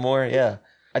 Faith No More. Yeah,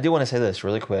 I do want to say this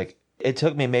really quick. It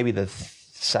took me maybe the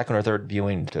second or third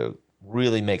viewing to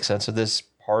really make sense of this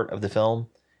part of the film.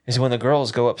 Is when the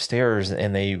girls go upstairs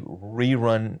and they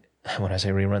rerun. When I say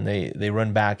rerun, they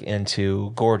run back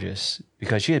into Gorgeous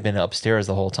because she had been upstairs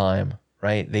the whole time,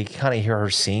 right? They kind of hear her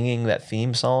singing that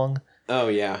theme song. Oh,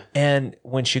 yeah. And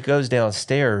when she goes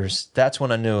downstairs, that's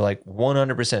when I knew, like,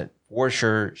 100% for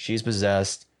sure she's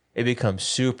possessed. It becomes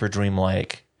super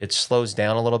dreamlike. It slows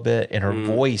down a little bit, and her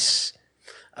voice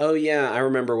Oh, yeah. I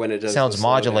remember when it does. sounds the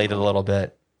modulated slowdown. a little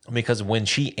bit. Because when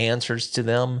she answers to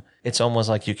them, it's almost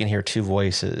like you can hear two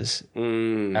voices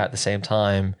at the same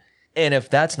time. And if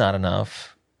that's not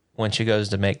enough, when she goes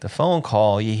to make the phone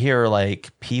call, you hear,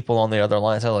 like, people on the other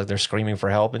line sound like they're screaming for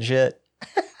help and shit.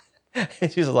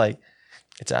 And she's like,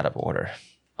 it's out of order.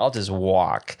 I'll just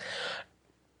walk.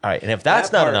 All right. And if that's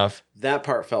That not part- enough, That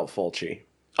part felt Fulci.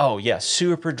 oh, yeah,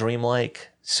 super dreamlike,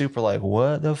 super like,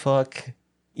 what the fuck?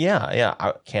 Yeah,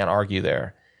 I can't argue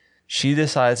there. She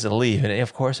decides to leave. And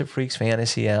of course, it freaks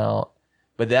Fantasy out.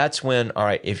 But that's when, all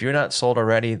right, if you're not sold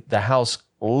already, the house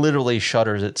literally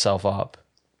shutters itself up.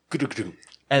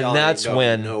 And Y'all that's ain't going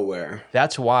when, nowhere.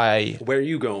 that's why, Where are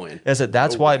you going?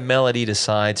 that's why Melody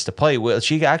decides to play. Well,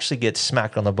 she actually gets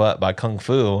smacked on the butt by Kung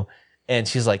Fu. And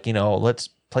she's like, let's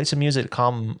play some music to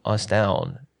calm us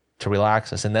down, to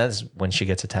relax us. And that's when she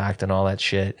gets attacked and all that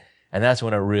shit. And that's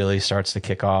when it really starts to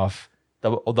kick off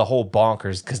the whole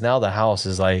bonkers. Because now the house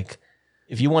is like,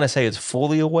 if you want to say it's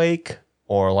fully awake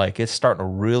or like it's starting to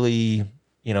really,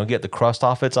 get the crust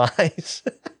off its eyes.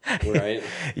 Right?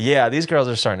 Yeah, these girls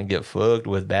are starting to get fucked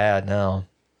with bad now.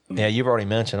 Yeah, you've already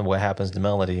mentioned what happens to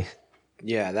Melody.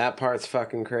 Yeah, that part's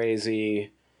fucking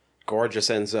crazy. Gorgeous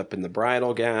ends up in the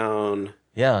bridal gown.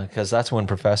 Yeah, because that's when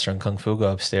Professor and Kung Fu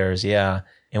go upstairs. Yeah.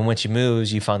 And when she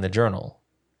moves, you find the journal.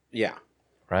 Yeah.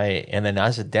 Right. And then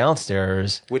as it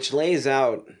downstairs. Which lays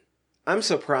out... I'm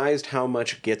surprised how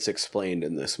much gets explained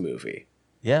in this movie.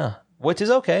 Yeah. Which is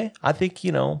okay. I think,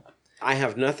 I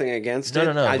have nothing against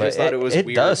it. No. I just but thought it was it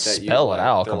weird does that spell it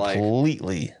out they're like,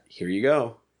 completely. here you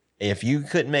go. If you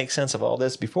couldn't make sense of all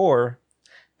this before,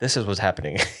 this is what's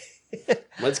happening.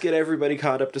 Let's get everybody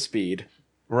caught up to speed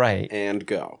Right. and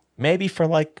go. Maybe for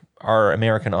like our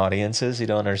American audiences who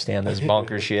don't understand this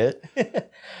bonker shit.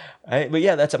 Right? But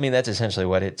yeah, that's essentially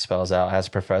what it spells out as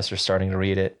Professor starting to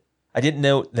read it. I did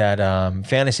note that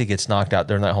Fantasy gets knocked out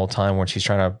during that whole time when she's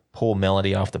trying to pull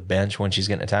Melody off the bench when she's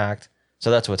getting attacked. So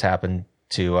that's what's happened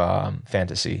to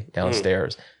Fantasy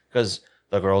downstairs. Because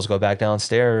the girls go back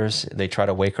downstairs. They try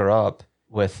to wake her up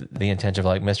with the intention of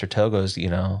like, Mr. Togo's,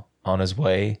 on his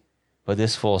way. But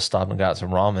this fool stopped and got some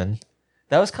ramen.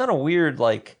 That was kind of weird,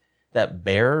 like that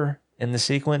bear in the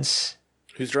sequence.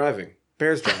 Who's driving?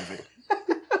 Bear's driving.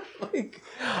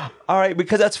 All right,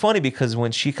 because that's funny because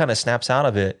when she kind of snaps out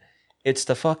of it, it's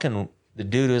the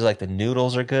dude who's like the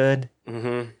noodles are good.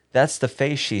 Mm-hmm. That's the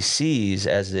face she sees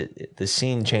as the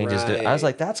scene changes. Right. I was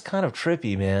like, that's kind of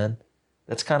trippy, man.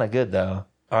 That's kind of good though.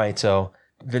 All right, so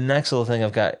the next little thing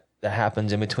I've got that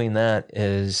happens in between that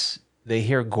is they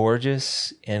hear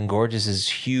Gorgeous, and Gorgeous's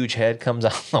huge head comes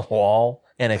out the wall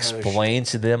and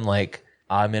explains to them like,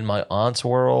 I'm in my aunt's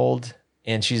world.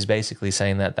 And she's basically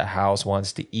saying that the house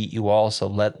wants to eat you all, so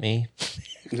let me.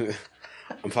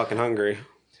 I'm fucking hungry.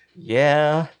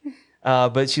 Yeah.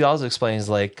 But she also explains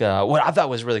like what I thought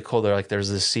was really cool. There, like, there's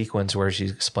this sequence where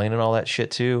she's explaining all that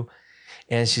shit too,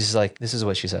 and she's like, "This is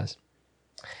what she says."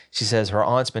 She says her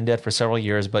aunt's been dead for several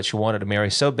years, but she wanted to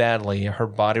marry so badly, her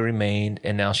body remained,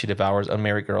 and now she devours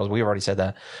unmarried girls. We've already said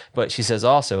that, but she says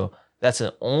also that's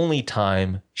the only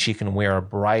time she can wear a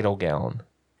bridal gown.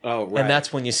 Oh, right. And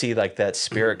that's when you see like that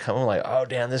spirit coming, like, oh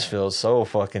damn, this feels so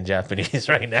fucking Japanese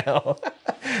right now.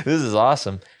 This is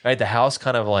awesome, right? The house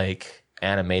kind of like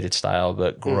animated style,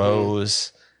 but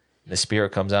grows. The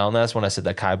spirit comes out, and that's when I said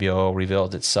that Kaibyo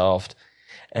revealed itself,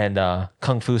 and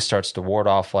Kung Fu starts to ward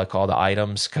off like all the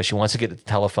items because she wants to get the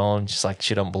telephone. Just like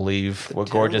she don't believe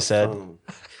what Gorgeous said,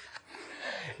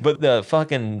 but the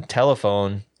fucking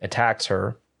telephone attacks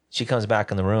her. She comes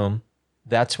back in the room.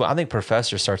 That's what I think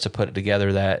Professor starts to put it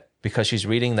together, that because she's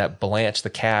reading that Blanche the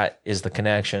cat is the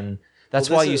connection. That's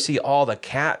why you see all the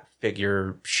cat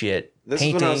figure shit. This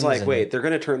is when I was paintings like, and wait, they're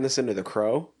going to turn this into The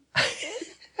Crow?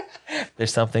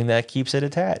 there's something that keeps it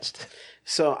attached.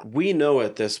 So we know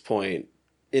at this point,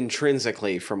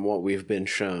 intrinsically from what we've been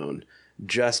shown,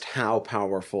 just how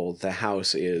powerful the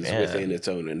house is within its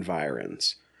own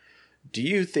environs. Do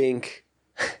you think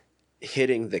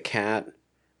hitting the cat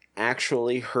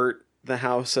actually hurt the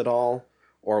house at all?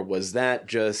 Or was that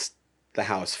just the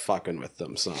house fucking with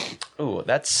them some? Ooh,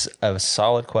 that's a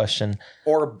solid question.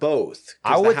 Or both?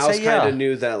 I would the house say, kind yeah. of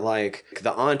knew that, like,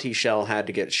 the auntie shell had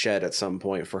to get shed at some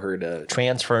point for her to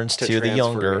Transference to the transfer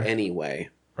younger, anyway.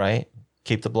 right?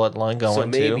 Keep the bloodline going, So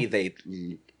maybe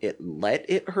too. it let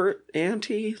it hurt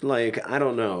Auntie? Like, I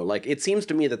don't know. Like, it seems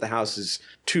to me that the house is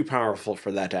too powerful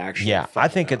for that to actually Yeah, I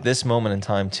think at this moment in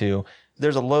time, too,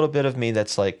 there's a little bit of me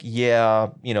that's like, yeah,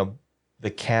 you know, the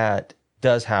cat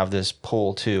does have this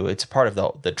pull, too. It's part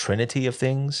of the trinity of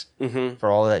things for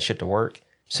all of that shit to work.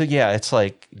 So, yeah, it's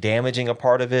like damaging a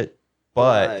part of it,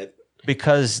 but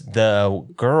because the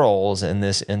girls in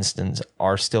this instance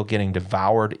are still getting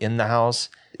devoured in the house,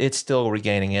 it's still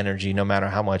regaining energy no matter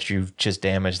how much you've just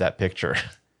damaged that picture.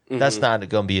 That's not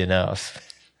going to be enough.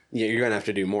 Yeah, you're going to have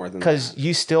to do more than that. Because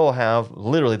you still have,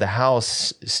 literally, the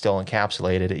house is still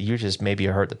encapsulated. You just maybe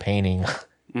hurt the painting.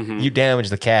 You damage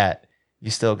the cat.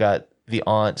 You still got the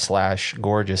aunt /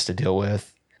 gorgeous to deal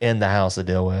with in the house to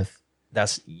deal with.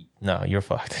 No, you're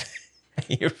fucked.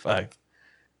 You're fucked.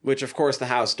 Which, of course, the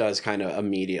house does kind of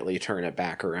immediately turn it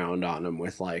back around on him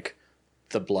with, like,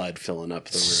 the blood filling up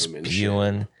the room and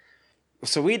Spewing. shit.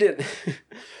 So we did...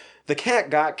 The cat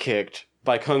got kicked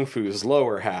by Kung Fu's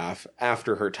lower half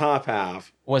after her top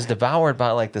half. Was devoured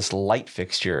by, like, this light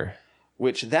fixture.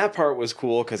 Which, that part was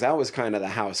cool, because that was kind of the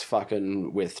house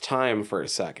fucking with time for a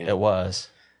second. It was.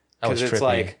 That was Because it's trippy.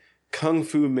 like, Kung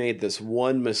Fu made this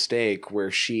one mistake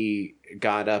where she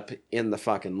got up in the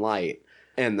fucking light,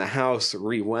 and the house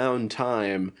rewound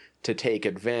time to take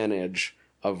advantage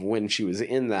of when she was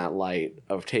in that light,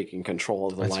 of taking control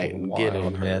of the That's light and wild,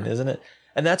 getting her. man, isn't it?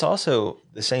 And that's also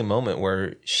the same moment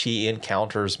where she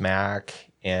encounters Mac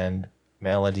and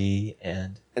Melody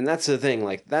and that's the thing,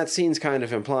 like, that scene's kind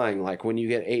of implying, like, when you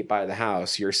get ate by the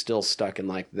house, you're still stuck in,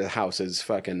 like, the house's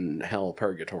fucking hell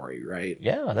purgatory, right?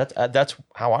 yeah, that's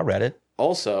how I read it.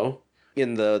 Also,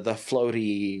 in the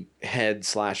floaty head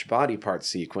 / body part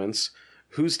sequence,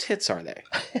 whose tits are they?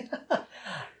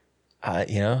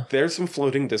 You know, There's some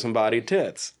floating disembodied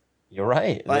tits. you're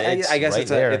right. I guess right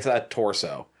there. it's a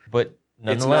torso. But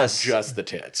nonetheless, It's not just the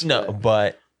tits. no,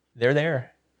 but they're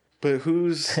there. But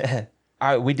who's All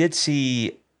right, we did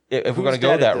see if we're who's going to go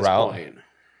dead at that this route. point?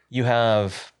 You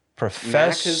have is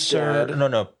Professor. dead.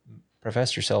 No,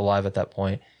 Professor's still alive at that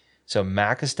point. So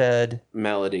Mac is dead.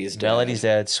 Melody's dead. Melody's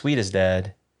dead. Sweet is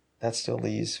dead. That still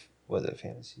leaves, was it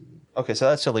Fantasy? Okay, so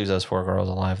that still leaves those 4 girls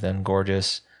alive then.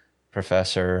 Gorgeous,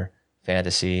 Professor,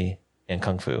 Fantasy, and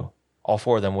Kung Fu. All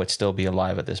 4 of them would still be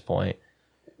alive at this point.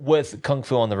 With Kung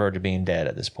Fu on the verge of being dead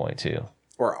at this point, too.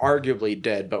 Or arguably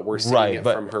dead, but we're seeing Right, it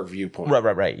but- from her viewpoint.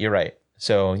 Right. You're right.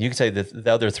 So you could say that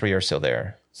the other 3 are still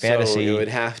there. Fantasy. So it would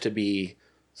have to be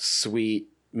Sweet,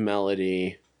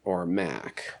 Melody, or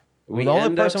Mac. The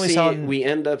only person we saw- we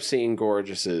end up seeing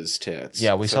Gorgeous's tits.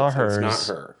 Yeah, we saw it's hers. not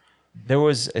her. There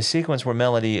was a sequence where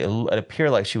Melody, it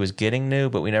appeared like she was getting new,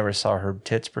 but we never saw her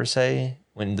tits per se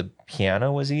when the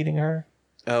piano was eating her.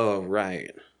 Oh,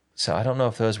 right. So I don't know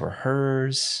if those were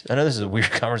hers. I know this is a weird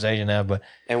conversation now, but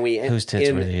And we Whose tits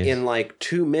were these? in like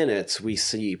 2 minutes we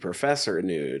see Professor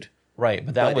nude, right.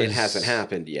 But that but was it hasn't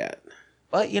happened yet.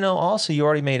 But you know, also you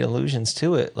already made allusions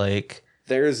to it. Like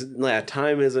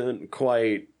Time isn't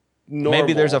quite normal.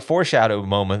 maybe there's a foreshadow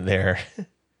moment there.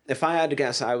 If I had to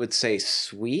guess, I would say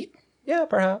Sweet. Yeah,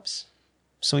 perhaps.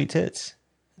 Sweet tits.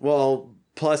 Well,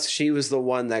 plus she was the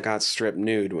one that got stripped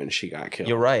nude when she got killed.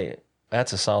 You're right.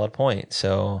 That's a solid point.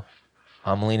 So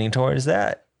I'm leaning towards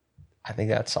that. I think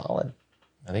that's solid.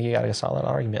 I think you got a solid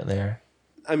argument there.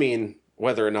 I mean,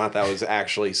 whether or not that was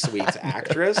actually Sweet's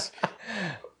actress.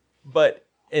 But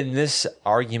in this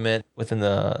argument within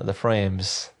the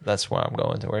frames, that's where I'm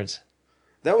going towards.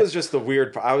 That was just the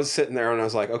weird part. I was sitting there and I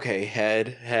was like, okay,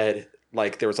 head.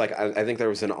 Like there was like, I think there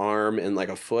was an arm and like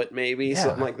a foot maybe,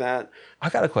 something like that. I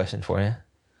got a question for you.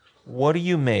 What do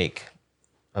you make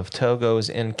of Togo's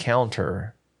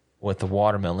encounter with the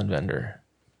watermelon vendor?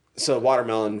 So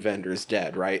watermelon vendor's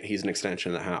dead, right? He's an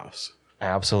extension of the house.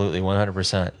 Absolutely,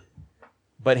 100%.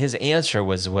 But his answer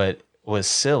was what was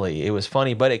silly. It was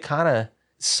funny, but it kind of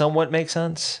somewhat makes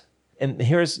sense. And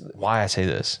here's why I say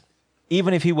this.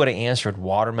 Even if he would have answered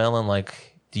watermelon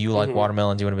like do you like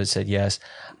watermelons? You would have said yes.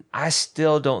 I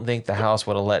still don't think the house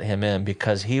would have let him in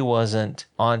because he wasn't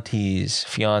Auntie's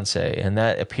fiance, and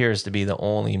that appears to be the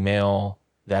only male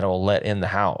that'll let in the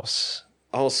house.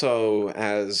 Also,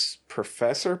 as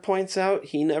Professor points out,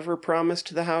 he never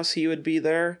promised the house he would be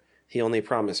there. He only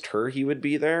promised her he would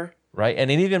be there. Right?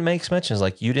 And it even makes mentions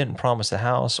like, you didn't promise the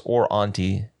house or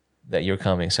Auntie that you're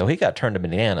coming. So he got turned to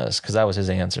bananas because that was his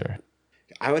answer.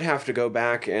 I would have to go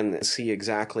back and see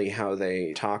exactly how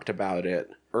they talked about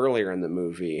it earlier in the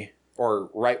movie, or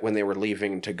right when they were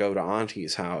leaving to go to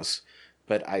Auntie's house.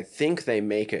 But I think they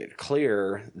make it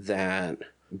clear that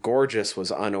Gorgeous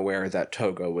was unaware that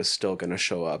Togo was still going to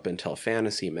show up until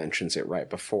Fantasy mentions it right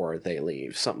before they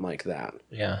leave. Something like that.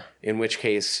 Yeah. In which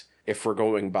case, if we're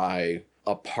going by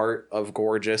a part of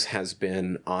Gorgeous has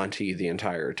been Auntie the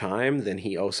entire time, then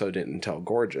he also didn't tell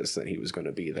Gorgeous that he was going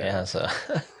to be there. Yeah, so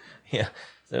yeah,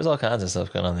 there's all kinds of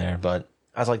stuff going on there. But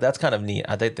I was like, that's kind of neat.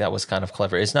 I think that was kind of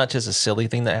clever. It's not just a silly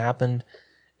thing that happened.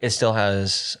 It still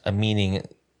has a meaning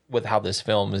with how this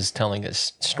film is telling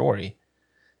its story.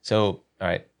 So, all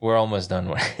right, we're almost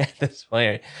done at this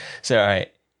point. So, all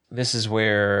right, this is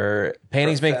where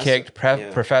painting's been kicked.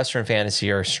 Professor and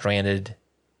Fantasy are stranded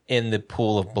in the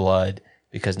pool of blood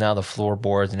because now the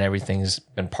floorboards and everything's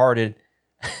been parted.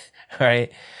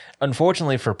 Right?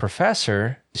 Unfortunately for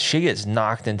Professor, she gets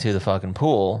knocked into the fucking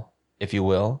pool, if you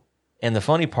will. And the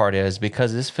funny part is,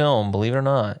 because this film, believe it or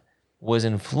not, was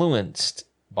influenced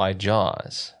by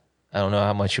Jaws. I don't know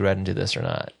how much you read into this or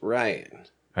not. Right.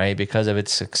 Right? Because of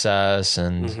its success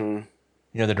and,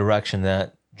 you know, the direction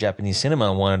that Japanese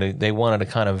cinema wanted to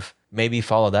kind of maybe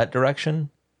follow that direction,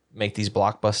 make these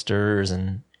blockbusters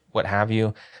and what have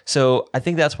you. So I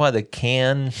think that's why the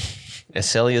can, as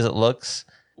silly as it looks,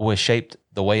 was shaped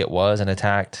the way it was and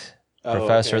attacked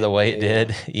Professor the way it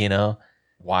did, you know,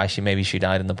 why she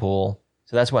died in the pool.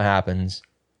 So that's what happens.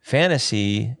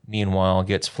 Fantasy, meanwhile,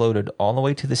 gets floated all the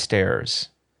way to the stairs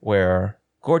where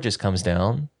Gorgeous comes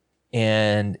down,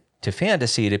 and to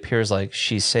Fantasy, it appears like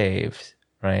she's saved,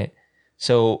 right?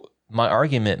 So my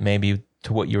argument maybe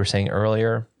to what you were saying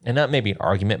earlier, and not maybe an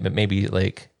argument, but maybe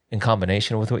like in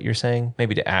combination with what you're saying,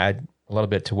 maybe to add a little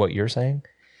bit to what you're saying,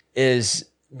 is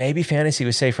maybe Fantasy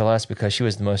was saved for last because she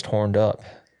was the most horned up.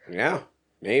 Yeah,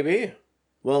 maybe.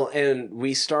 Well, and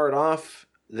we start off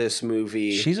this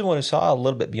movie... She's the one who saw a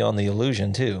little bit beyond the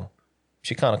illusion, too.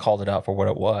 She kind of called it out for what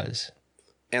it was.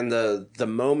 And the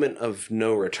moment of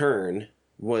no return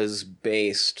was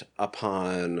based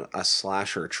upon a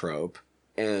slasher trope,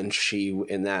 and she,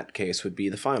 in that case, would be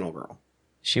the final girl.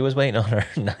 She was waiting on her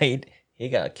night. He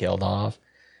got killed off.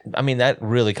 I mean, that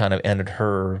really kind of ended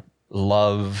her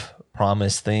love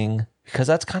promise thing, because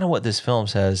that's kind of what this film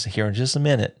says here in just a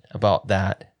minute about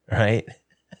that, right?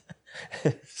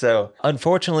 So,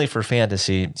 unfortunately for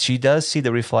Fantasy, she does see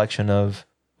the reflection of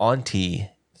Auntie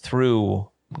through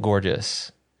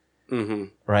Gorgeous,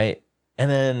 right? And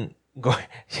then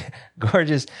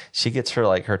Gorgeous, she gets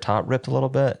her top ripped a little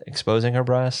bit, exposing her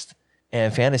breast.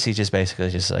 And Fantasy just basically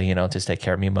just, just take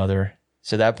care of me, mother.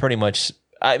 So that pretty much,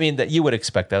 I mean, that you would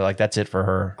expect that. Like, that's it for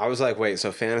her. I was like, wait,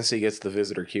 so Fantasy gets the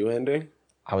Visitor Q ending?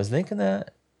 I was thinking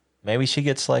that. Maybe she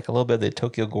gets like a little bit of the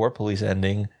Tokyo Gore Police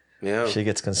ending. Yeah. She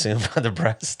gets consumed by the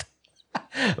breast.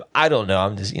 I don't know.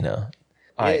 I'm just, In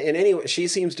any way, she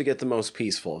seems to get the most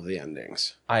peaceful of the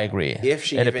endings. I agree. If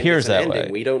she it even appears gets an that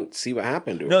ending, way. we don't see what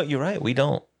happened to her. No, you're right. We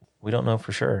don't know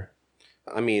for sure.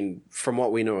 I mean, from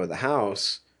what we know of the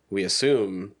house, we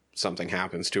assume something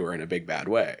happens to her in a big bad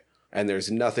way. And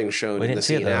there's nothing shown in the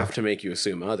scene after to make you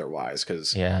assume otherwise,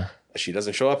 because she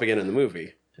doesn't show up again in the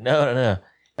movie. No.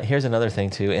 Here's another thing,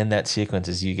 too. In that sequence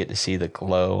is you get to see the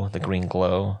glow, the green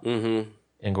glow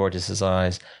in Gorgeous's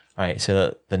eyes. All right,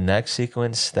 so the next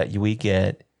sequence that we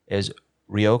get is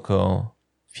Ryoko,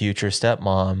 future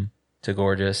stepmom to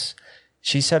Gorgeous.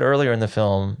 She said earlier in the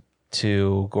film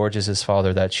to Gorgeous's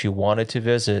father that she wanted to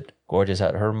visit Gorgeous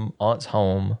at her aunt's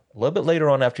home a little bit later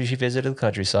on after she visited the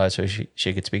countryside so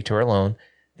she could speak to her alone.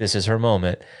 This is her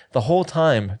moment. The whole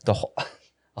time, the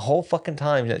whole fucking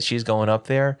time that she's going up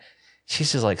there,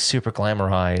 she's just like super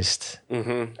glamorized.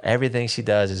 Everything she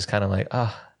does is kind of like,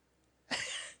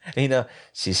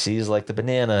 she sees like the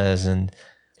bananas and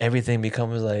everything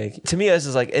becomes like, to me, this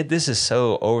is like, this is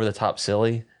so over the top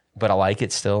silly, but I like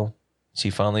it still. She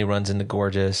finally runs into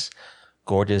Gorgeous.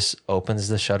 Gorgeous opens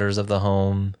the shutters of the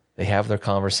home. They have their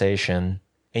conversation,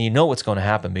 and you know what's going to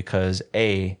happen because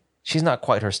she's not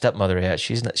quite her stepmother yet.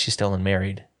 She's still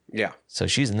unmarried. Yeah. So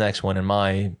she's the next one, in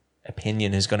my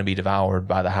opinion, is going to be devoured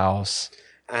by the house.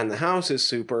 And the house is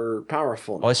super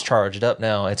powerful now. Oh, it's charged up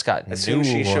now. It's got as soon as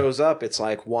she shows up, it's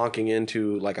like walking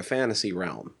into like a fantasy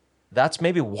realm. that's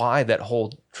maybe why that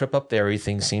whole trip up there,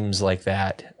 everything seems like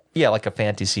that. Yeah, like a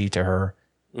fantasy to her,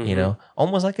 you know,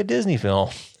 almost like a Disney film,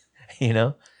 you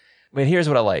know? I mean, here's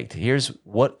what I liked. Here's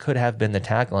what could have been the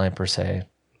tagline per se.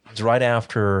 It's right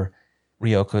after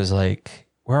Ryoko's like,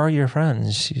 where are your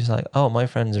friends? She's like, oh, my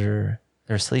friends they're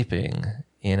sleeping.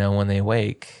 You know, when they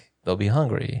wake, they'll be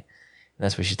hungry. And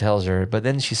that's what she tells her. But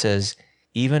then she says,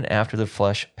 even after the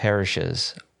flesh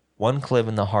perishes, one can live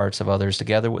in the hearts of others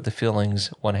together with the feelings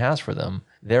one has for them.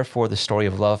 Therefore, the story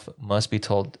of love must be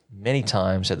told many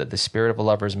times so that the spirit of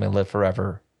lovers may live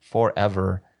forever,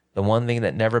 forever. The one thing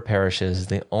that never perishes,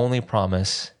 the only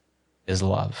promise is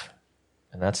love.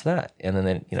 And that's that. And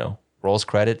then, you know, rolls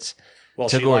credits. Well,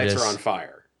 to she Gorgeous. lights her on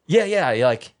fire. Yeah.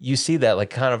 Like you see that, like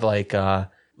kind of like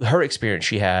her experience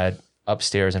she had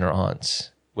upstairs in her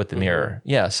aunt's with the mirror.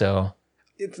 Yeah. So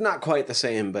It's not quite the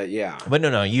same, but yeah. but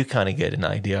no, you kind of get an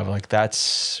idea of like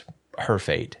that's her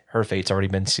fate. Her fate's already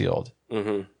been sealed.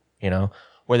 You know,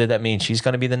 whether that means she's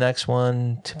going to be the next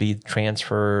one to be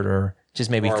transferred or just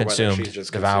maybe Or whether consumed, she's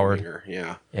just devoured. consuming her.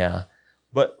 Yeah. Yeah.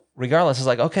 But regardless, it's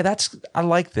like, okay, I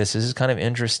like this. This is kind of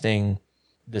interesting.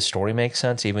 The story makes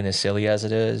sense, even as silly as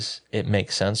it is. It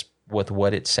makes sense with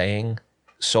what it's saying.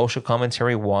 Social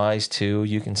commentary wise, too,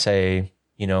 you can say,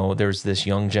 you know, there's this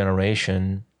young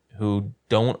generation who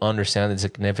don't understand the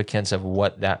significance of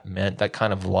what that meant, that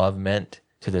kind of love meant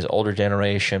to this older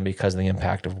generation because of the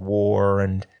impact of war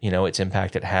and, you know, its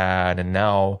impact it had. And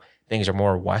now things are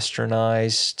more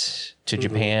westernized to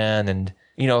Japan. And,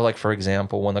 you know, like, for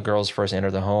example, when the girls first enter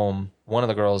the home, one of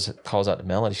the girls calls out to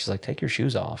Melody. She's like, take your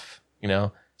shoes off, you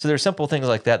know? So there's simple things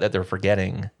like that they're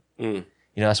forgetting. You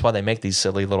know, that's why they make these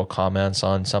silly little comments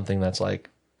on something that's like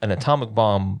an atomic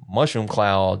bomb, mushroom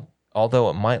cloud, although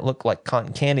it might look like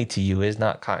cotton candy to you, is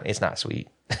not cotton. It's not sweet.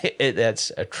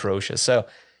 That's atrocious. So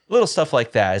little stuff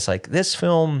like that. It's like this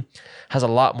film has a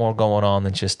lot more going on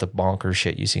than just the bonkers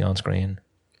shit you see on screen.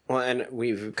 Well, and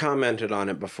we've commented on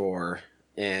it before,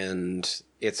 and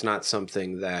it's not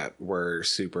something that we're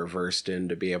super versed in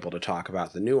to be able to talk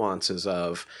about the nuances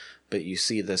of, but you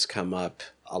see this come up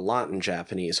a lot in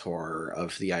Japanese horror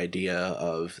of the idea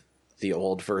of the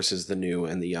old versus the new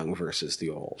and the young versus the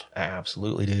old.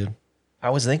 Absolutely, dude.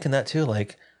 I was thinking that too.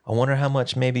 Like, I wonder how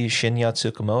much maybe Shinya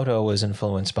Tsukamoto was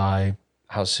influenced by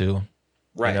Hausu.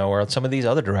 Right. You know, or some of these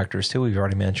other directors too we've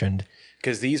already mentioned.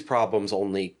 Because these problems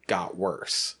only got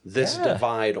worse. This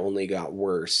divide only got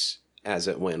worse as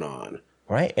it went on.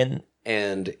 Right.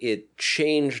 And it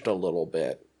changed a little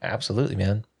bit. Absolutely,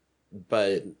 man.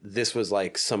 But this was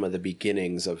like some of the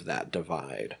beginnings of that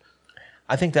divide.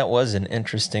 I think that was an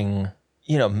interesting,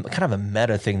 you know, kind of a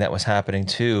meta thing that was happening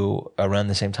too around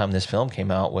the same time this film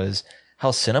came out was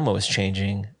how cinema was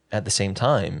changing at the same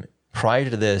time. Prior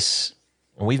to this,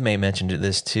 we've may mentioned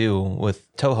this too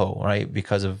with Toho, right?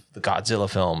 Because of the Godzilla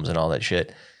films and all that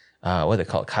shit. What they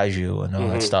call it, kaiju and all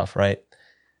that stuff, right?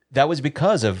 That was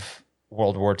because of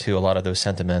World War II, a lot of those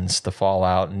sentiments, the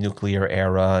fallout, nuclear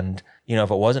era. And, you know,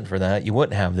 if it wasn't for that, you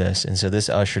wouldn't have this. And so this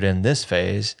ushered in this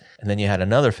phase. And then you had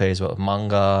another phase with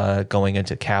manga going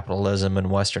into capitalism and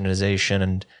westernization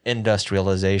and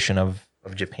industrialization of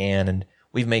Japan. And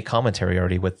we've made commentary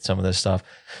already with some of this stuff.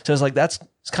 So it's like, it's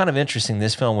kind of interesting.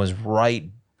 This film was right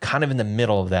kind of in the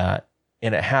middle of that.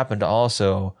 And it happened to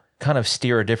also kind of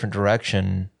steer a different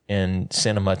direction in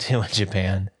cinema too in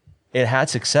Japan. It had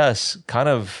success, kind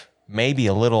of maybe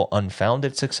a little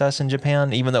unfounded success in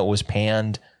Japan, even though it was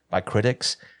panned by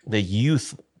critics. The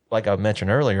youth, like I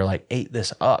mentioned earlier, like ate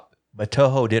this up. But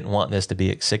Toho didn't want this to be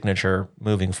its signature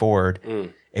moving forward.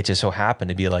 It just so happened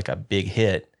to be like a big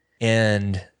hit.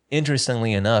 And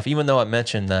interestingly enough, even though I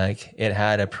mentioned like it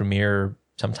had a premiere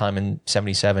sometime in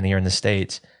 77 here in the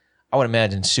States, I would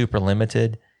imagine super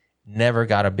limited, never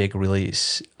got a big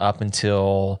release up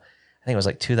until I think it was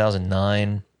like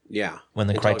 2009. Yeah. When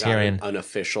the Until it got Criterion... an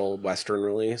unofficial Western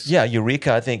release. Yeah,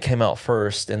 Eureka, I think, came out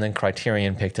first, and then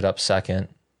Criterion picked it up second.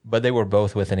 But they were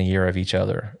both within a year of each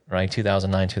other, right?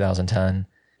 2009, 2010.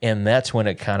 And that's when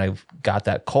it kind of got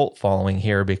that cult following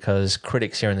here because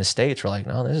critics here in the States were like,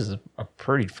 no, this is a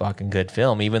pretty fucking good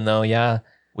film. Even though, yeah,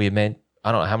 we made,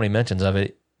 I don't know how many mentions of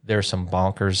it. There's some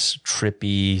bonkers,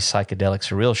 trippy, psychedelic,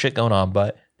 surreal shit going on,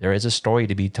 but there is a story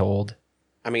to be told.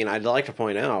 I mean, I'd like to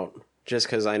point out, just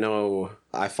because I know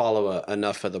I follow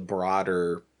enough of the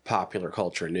broader popular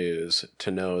culture news to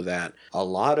know that a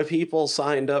lot of people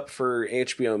signed up for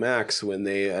HBO Max when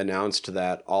they announced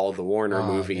that all the Warner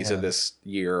movies of this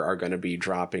year are going to be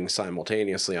dropping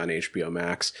simultaneously on HBO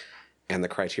Max, and the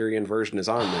Criterion version is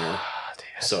on there.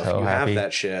 So if you have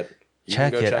that shit, you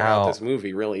can go check out this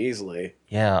movie really easily.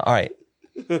 Yeah, all right.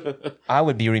 I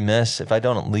would be remiss if I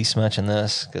don't at least mention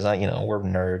this because we're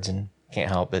nerds and can't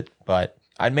help it. But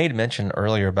I made mention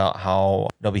earlier about how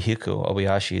Nobuhiko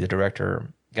Obayashi, the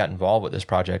director, got involved with this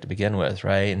project to begin with,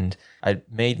 right? And I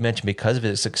made mention because of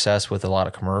his success with a lot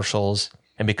of commercials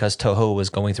and because Toho was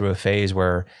going through a phase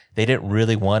where they didn't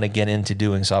really want to get into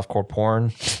doing softcore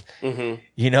porn.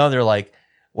 Mm-hmm. They're like,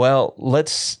 well,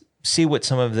 let's see what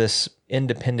some of this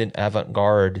independent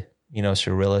avant-garde,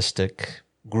 surrealistic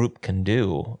group can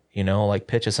do, like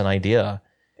pitch us an idea.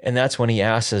 And that's when he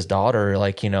asked his daughter,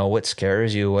 like, what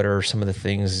scares you? What are some of the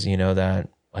things, that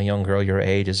a young girl your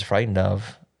age is frightened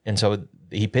of? And so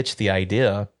he pitched the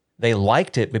idea. They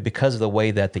liked it, but because of the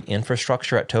way that the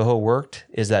infrastructure at Toho worked,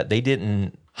 is that they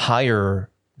didn't hire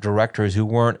directors who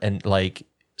weren't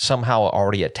somehow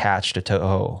already attached to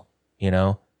Toho,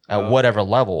 at whatever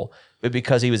level. But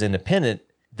because he was independent,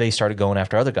 they started going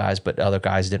after other guys, but other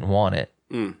guys didn't want it.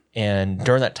 And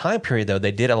during that time period, though,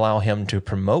 they did allow him to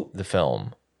promote the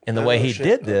film. And the way he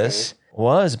did this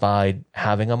was by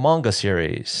having a manga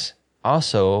series.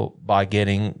 Also by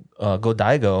getting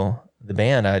Godiva, the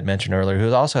band I had mentioned earlier,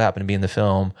 who also happened to be in the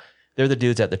film. They're the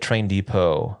dudes at the train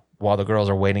depot while the girls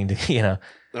are waiting to,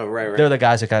 Oh, right. They're the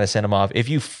guys that kind of send them off. If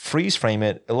you freeze frame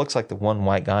it, it looks like the one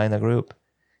white guy in the group.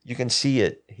 You can see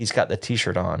it. He's got the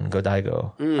t-shirt on,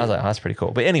 Godiva. I was like, oh, that's pretty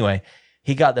cool. But anyway,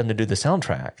 he got them to do the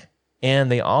soundtrack.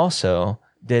 And they also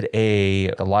did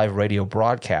a live radio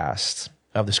broadcast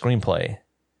of the screenplay.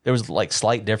 There was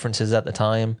slight differences at the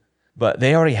time, but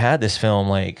they already had this film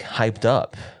hyped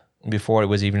up before it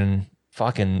was even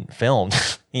fucking filmed,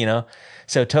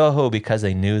 So Toho, because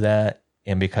they knew that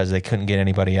and because they couldn't get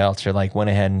anybody else, they went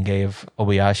ahead and gave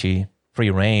Obayashi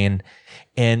free reign.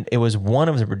 And it was one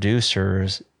of the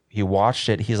producers. He watched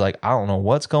it. He's like, I don't know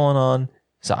what's going on.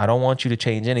 So I don't want you to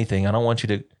change anything. I don't want you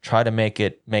to try to make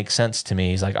it make sense to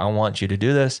me. He's like, I want you to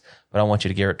do this, but I want you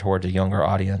to gear it towards a younger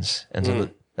audience. And so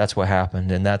that's what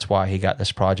happened. And that's why he got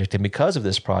this project. And because of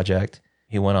this project,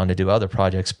 he went on to do other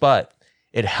projects. But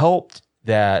it helped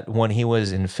that when he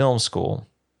was in film school,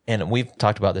 and we've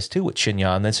talked about this too with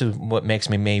Shinya, and this is what makes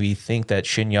me maybe think that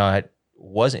Shinya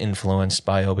was influenced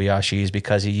by Obayashi, is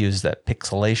because he used that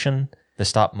pixelation, the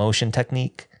stop motion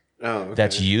technique.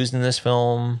 That's used in this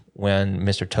film when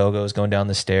Mr. Togo is going down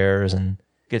the stairs and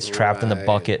gets trapped in the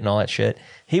bucket and all that shit.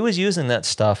 He was using that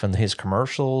stuff in his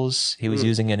commercials. He was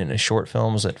using it in his short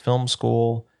films at film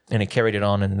school, and he carried it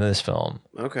on into this film.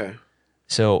 Okay.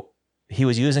 So he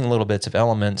was using little bits of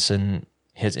elements in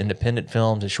his independent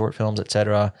films, his short films,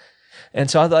 etc. And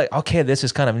so I thought, okay, this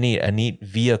is kind of neat, a neat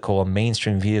vehicle, a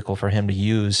mainstream vehicle for him to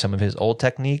use some of his old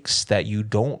techniques that you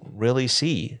don't really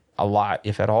see a lot,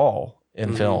 if at all,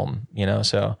 in film,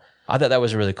 so I thought that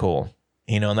was really cool,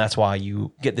 and that's why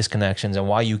you get these connections and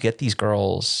why you get these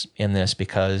girls in this,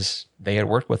 because they had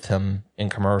worked with him in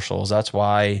commercials. That's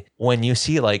why when you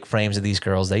see frames of these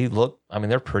girls,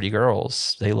 they're pretty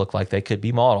girls. They look like they could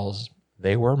be models.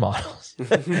 They were models,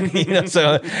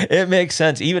 so it makes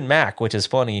sense. Even Mac, which is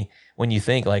funny when you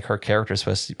think her character is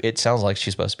supposed to, it sounds like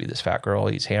she's supposed to be this fat girl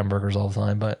who eats hamburgers all the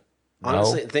time, but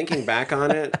honestly, thinking back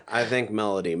on it, I think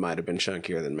Melody might have been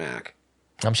chunkier than Mac.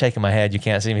 I'm shaking my head. You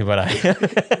can't see me, but but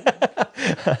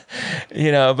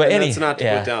that's not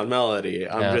to put down Melody.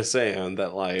 I'm just saying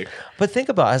that But think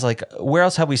about it, I was like, where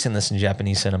else have we seen this in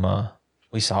Japanese cinema?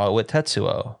 We saw it with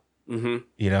Tetsuo.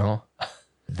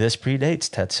 This predates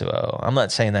Tetsuo. I'm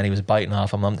not saying that he was biting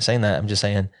off him. I'm not saying that. I'm just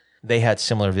saying they had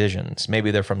similar visions.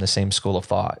 Maybe they're from the same school of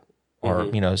thought,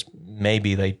 or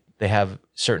maybe they have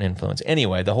certain influence.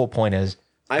 Anyway, the whole point is,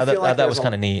 I thought that was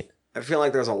kind of neat. I feel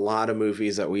like there's a lot of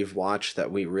movies that we've watched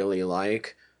that we really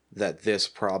like that this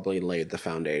probably laid the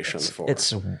foundation for.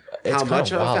 It's how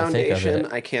much of a foundation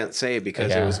I can't say,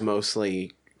 because it was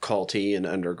mostly culty and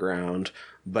underground,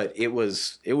 but it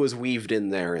was weaved in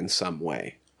there in some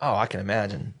way. Oh, I can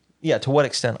imagine. Yeah, to what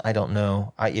extent, I don't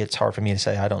know. It's hard for me to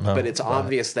say. I don't know. But it's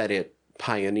obvious that it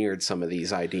pioneered some of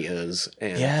these ideas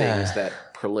and things that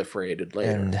proliferated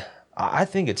later. And I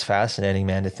think it's fascinating,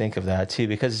 man, to think of that too,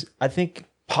 because I think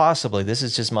possibly, this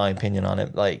is just my opinion on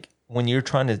it, when you're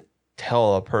trying to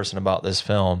tell a person about this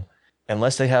film,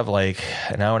 unless they have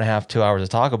an hour and a half, 2 hours to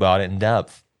talk about it in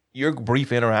depth, your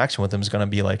brief interaction with them is going to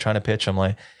be trying to pitch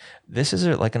them this is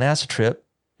an acid trip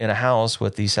in a house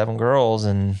with these 7 girls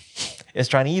and it's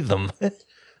trying to eat them.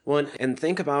 Well, and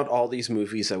think about all these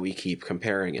movies that we keep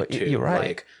comparing it to. You're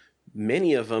right.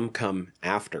 Many of them come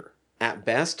after. At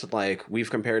best, we've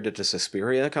compared it to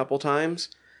Suspiria a couple times.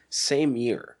 Same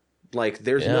year.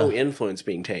 There's no influence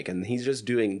being taken. He's just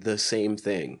doing the same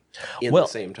thing in the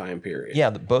same time period.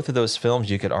 Yeah, both of those films,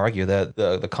 you could argue that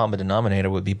the common denominator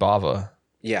would be Bava.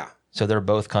 Yeah. So they're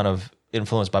both kind of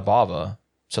influenced by Bava.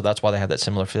 So that's why they have that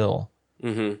similar feel.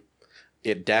 Mm-hmm.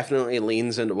 It definitely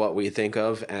leans into what we think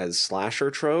of as slasher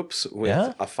tropes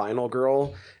with a final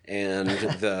girl and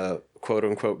the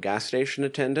quote-unquote gas station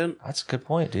attendant. That's a good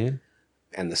point, dude.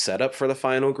 And the setup for the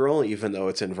final girl, even though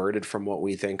it's inverted from what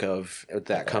we think of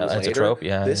that comes later. A trope,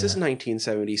 yeah. This is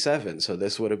 1977, so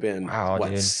this would have been,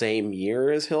 same year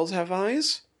as Hills Have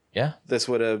Eyes? Yeah. This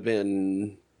would have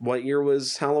been, what year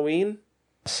was Halloween?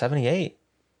 78.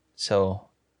 So,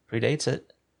 predates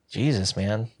it. Jesus,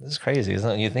 man. This is crazy, isn't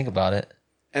it, when you think about it?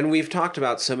 And we've talked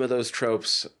about some of those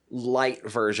tropes. Light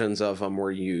versions of them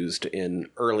were used in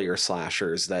earlier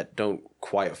slashers that don't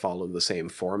quite follow the same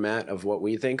format of what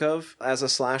we think of as a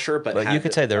slasher, but you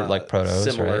could say they're like protos,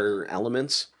 similar right?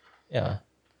 elements. Yeah.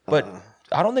 But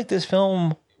I don't think this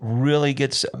film really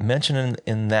gets mentioned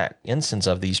in that instance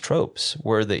of these tropes,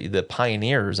 where the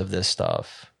pioneers of this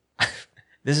stuff.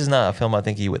 This is not a film I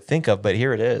think you would think of, but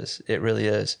here it is. It really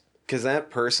is. Because that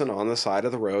person on the side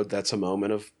of the road, that's a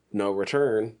moment of no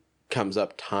return, comes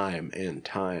up time and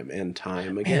time and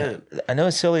time again. Man, I know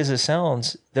as silly as it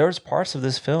sounds, there's parts of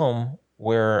this film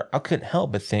where I couldn't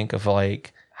help but think of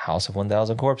like House of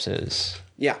 1,000 Corpses.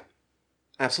 Yeah,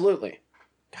 absolutely.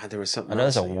 God, there was something. I know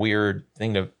that's a weird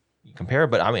thing to compare,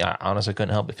 but I mean, I honestly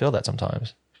couldn't help but feel that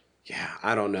sometimes. Yeah,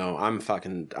 I don't know. I'm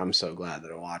so glad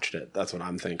that I watched it. That's what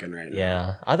I'm thinking right now.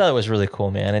 Yeah, I thought it was really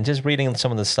cool, man. And just reading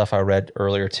some of the stuff I read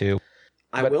earlier too.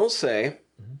 I will say,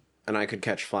 and I could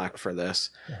catch flack for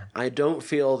this, I don't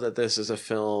feel that this is a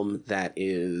film that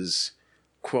is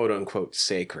quote unquote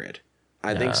sacred.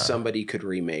 I think somebody could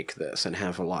remake this and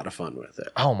have a lot of fun with it.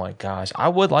 Oh my gosh. I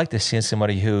would like to see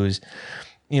somebody who's,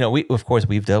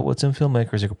 we've dealt with some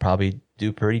filmmakers who could probably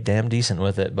do pretty damn decent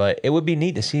with it, but it would be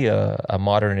neat to see a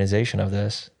modernization of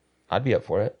this. I'd be up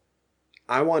for it.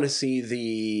 I want to see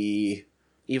the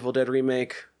Evil Dead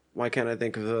remake. Why can't I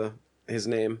think of his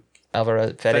name?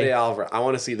 Fede Alvarez. I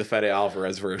want to see the Fede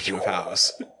Alvarez version of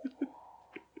House.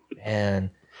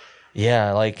 And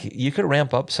yeah, like you could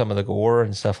ramp up some of the gore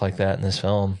and stuff like that in this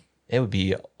film. It would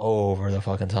be over the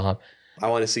fucking top. I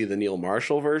want to see the Neil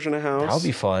Marshall version of House. That would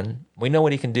be fun. We know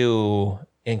what he can do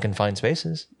in confined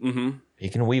spaces. Mm-hmm. He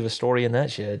can weave a story in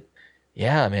that shit.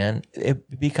 Yeah, man.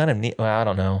 It'd be kind of neat. Well, I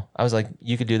don't know. I was like,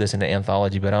 you could do this in an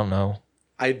anthology, but I don't know.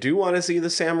 I do want to see the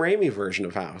Sam Raimi version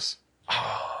of House.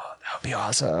 Oh, that would be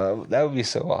awesome. That would be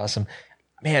so awesome.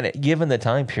 Man, given the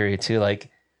time period too,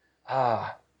 like,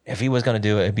 if he was going to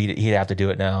do it, he'd have to do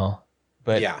it now.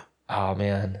 But yeah. Oh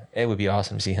man, it would be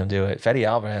awesome to see him do it. Fede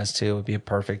Alvarez too would be a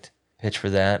perfect pitch for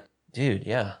that. Dude,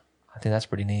 yeah. I think that's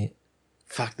pretty neat.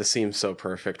 Fuck, this seems so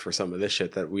perfect for some of this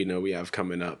shit that we know we have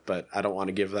coming up, but I don't want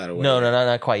to give that away. No,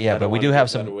 not quite yet, but we do have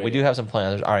some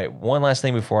plans. All right, one last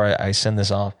thing before I send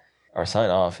this off or sign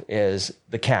off is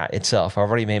the cat itself. I've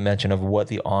already made mention of what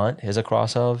the aunt is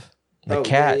across of. The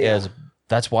cat is,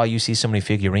 that's why you see so many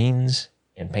figurines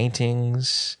and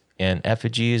paintings and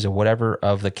effigies or whatever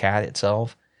of the cat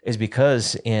itself, is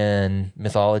because in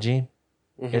mythology,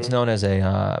 it's known as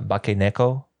a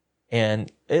bakeneko,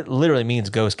 and it literally means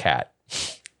ghost cat.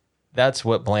 That's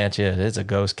what Blanche is. It's a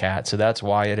ghost cat. So that's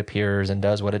why it appears and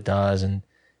does what it does and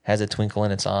has a twinkle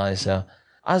in its eyes. So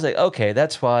I was like, okay,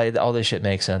 that's why all this shit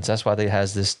makes sense. That's why it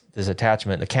has this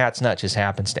attachment. The cat's not just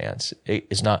happenstance.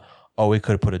 It's not, we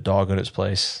could have put a dog in its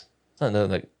place. No,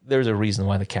 like, there's a reason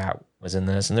why the cat was in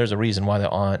this, and there's a reason why the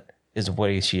aunt is the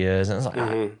way she is. And it's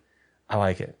like, I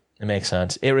like it. It makes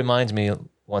sense. It reminds me,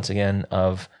 once again,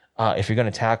 of if you're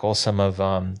going to tackle some of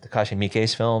Takashi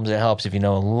Miike's films, it helps if you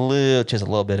know just a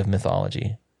little bit of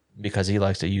mythology, because he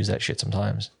likes to use that shit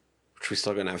sometimes. Which we're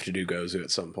still going to have to do Gozu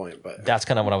at some point. But that's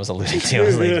kind of what I was alluding to. I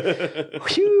was like,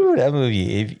 whew, that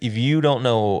movie, if you don't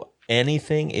know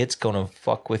anything, it's going to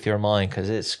fuck with your mind, because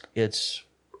it's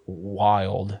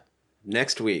wild.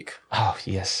 Next week. Oh,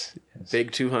 yes.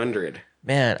 Big 200.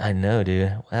 Man, I know,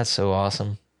 dude. That's so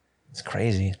awesome. It's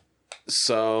crazy.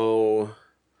 So,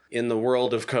 in the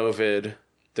world of COVID,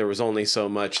 there was only so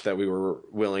much that we were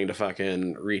willing to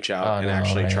fucking reach out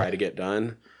and try to get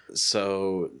done.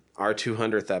 So, our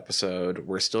 200th episode,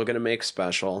 we're still going to make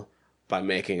special by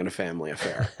making it a family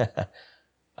affair.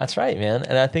 That's right, man.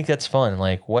 And I think that's fun.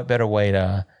 Like, what better way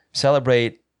to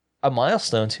celebrate a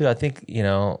milestone, too? I think,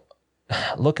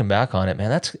 looking back on it,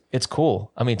 man, it's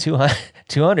cool. I mean,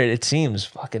 200, it seems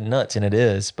fucking nuts, and it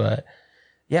is. But,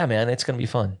 yeah, man, it's going to be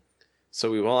fun. So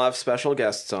we will have special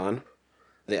guests on.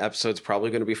 The episode's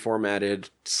probably going to be formatted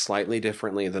slightly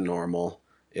differently than normal.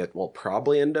 It will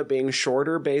probably end up being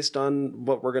shorter based on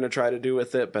what we're going to try to do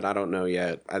with it, but I don't know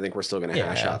yet. I think we're still going to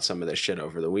hash out some of this shit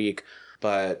over the week.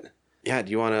 But yeah,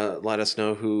 do you want to let us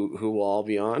know who will all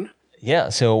be on? Yeah,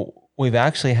 so we've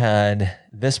actually had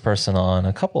this person on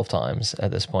a couple of times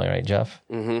at this point, right, Jeff?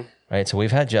 Mm-hmm. Right. So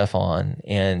we've had Jeff on,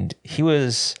 and he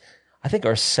was, I think,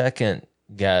 our second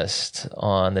guest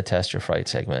on the Test Your Fright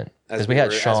segment. Because we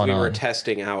had Sean on. As we were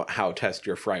testing out how Test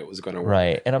Your Fright was going to work.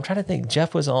 Right. And I'm trying to think,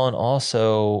 Jeff was on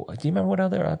also, do you remember what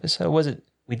other episode was it?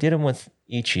 We did him with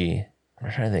Ichi.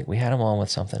 I'm trying to think. We had him on with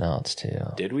something else too.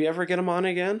 Did we ever get him on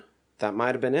again? That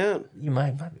might have been it. You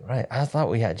might be right. I thought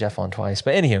we had Jeff on twice.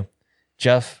 But anywho,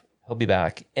 Jeff, he'll be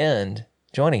back. And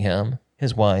joining him,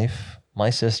 his wife, my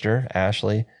sister,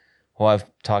 Ashley, who I've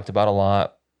talked about a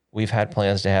lot. We've had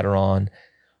plans to have her on.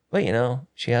 But, you know,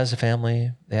 she has a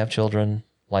family. They have children.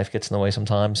 Life gets in the way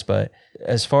sometimes. But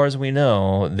as far as we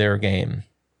know, they're game.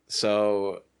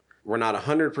 So we're not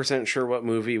 100% sure what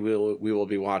movie we will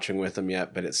be watching with them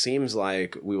yet. But it seems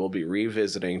like we will be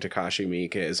revisiting Takashi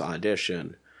Miike's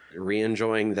Audition,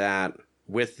 re-enjoying that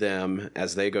with them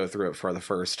as they go through it for the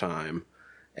first time,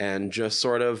 and just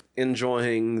sort of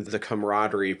enjoying the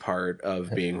camaraderie part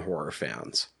of being horror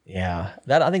fans. Yeah,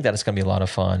 I think that's going to be a lot of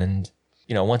fun. And,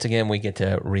 you know, once again, we get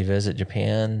to revisit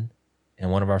Japan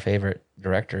and one of our favorite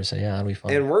directors. So, yeah, it'll be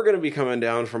fun. And we're going to be coming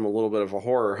down from a little bit of a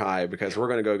horror high because we're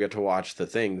going to go get to watch The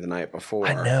Thing the night before.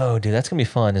 I know, dude. That's going to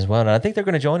be fun as well. And I think they're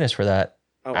going to join us for that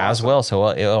as awesome. well.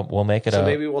 So we'll make it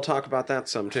maybe we'll talk about that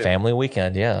some too. Family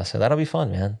weekend, yeah. So that'll be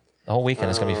fun, man. The whole weekend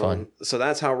is going to be fun. So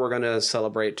that's how we're going to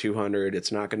celebrate 200.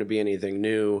 It's not going to be anything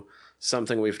new,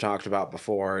 something we've talked about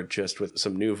before, just with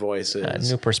some new voices.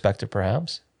 New perspective,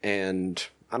 perhaps. And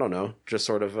I don't know, just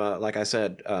sort of, like I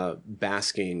said,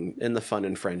 basking in the fun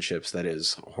and friendships that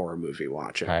is horror movie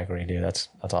watching. I agree, dude. That's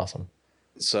awesome.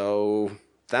 So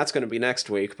that's going to be next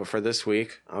week. But for this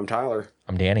week, I'm Tyler.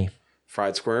 I'm Danny.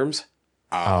 Fried Squirms.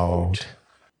 Out.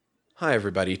 Hi,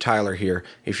 everybody. Tyler here.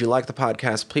 If you like the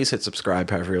podcast, please hit subscribe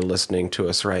however you're listening to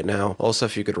us right now. Also,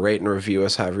 if you could rate and review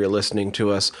us however you're listening to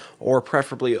us, or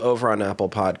preferably over on Apple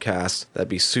Podcasts, that'd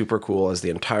be super cool, as the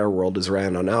entire world is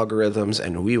ran on algorithms,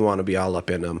 and we want to be all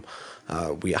up in them.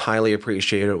 We highly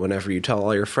appreciate it whenever you tell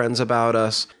all your friends about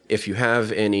us. If you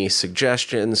have any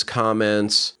suggestions,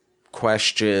 comments,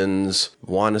 questions,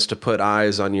 want us to put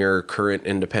eyes on your current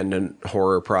independent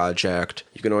horror project,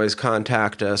 you can always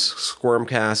contact us,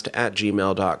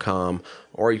 squirmcast@gmail.com,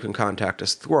 or you can contact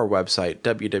us through our website,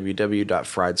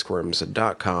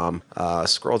 www.friedsquirms.com.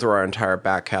 Scroll through our entire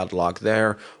back catalog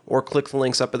there, or click the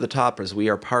links up at the top, as we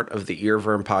are part of the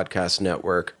Earworm Podcast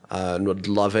Network, and would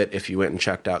love it if you went and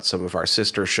checked out some of our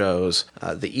sister shows.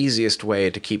 The easiest way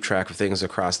to keep track of things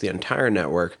across the entire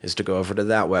network is to go over to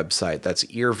that website. That's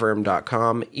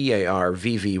earworm.com,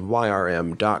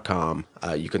 EARVVYRM.com.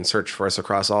 You can search for us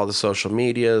across all the social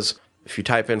medias. If you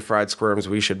type in Fried Squirms,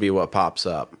 we should be what pops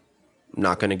up. I'm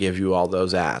not going to give you all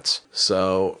those ads.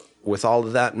 So with all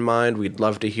of that in mind, we'd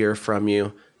love to hear from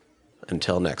you.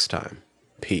 Until next time,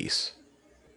 peace.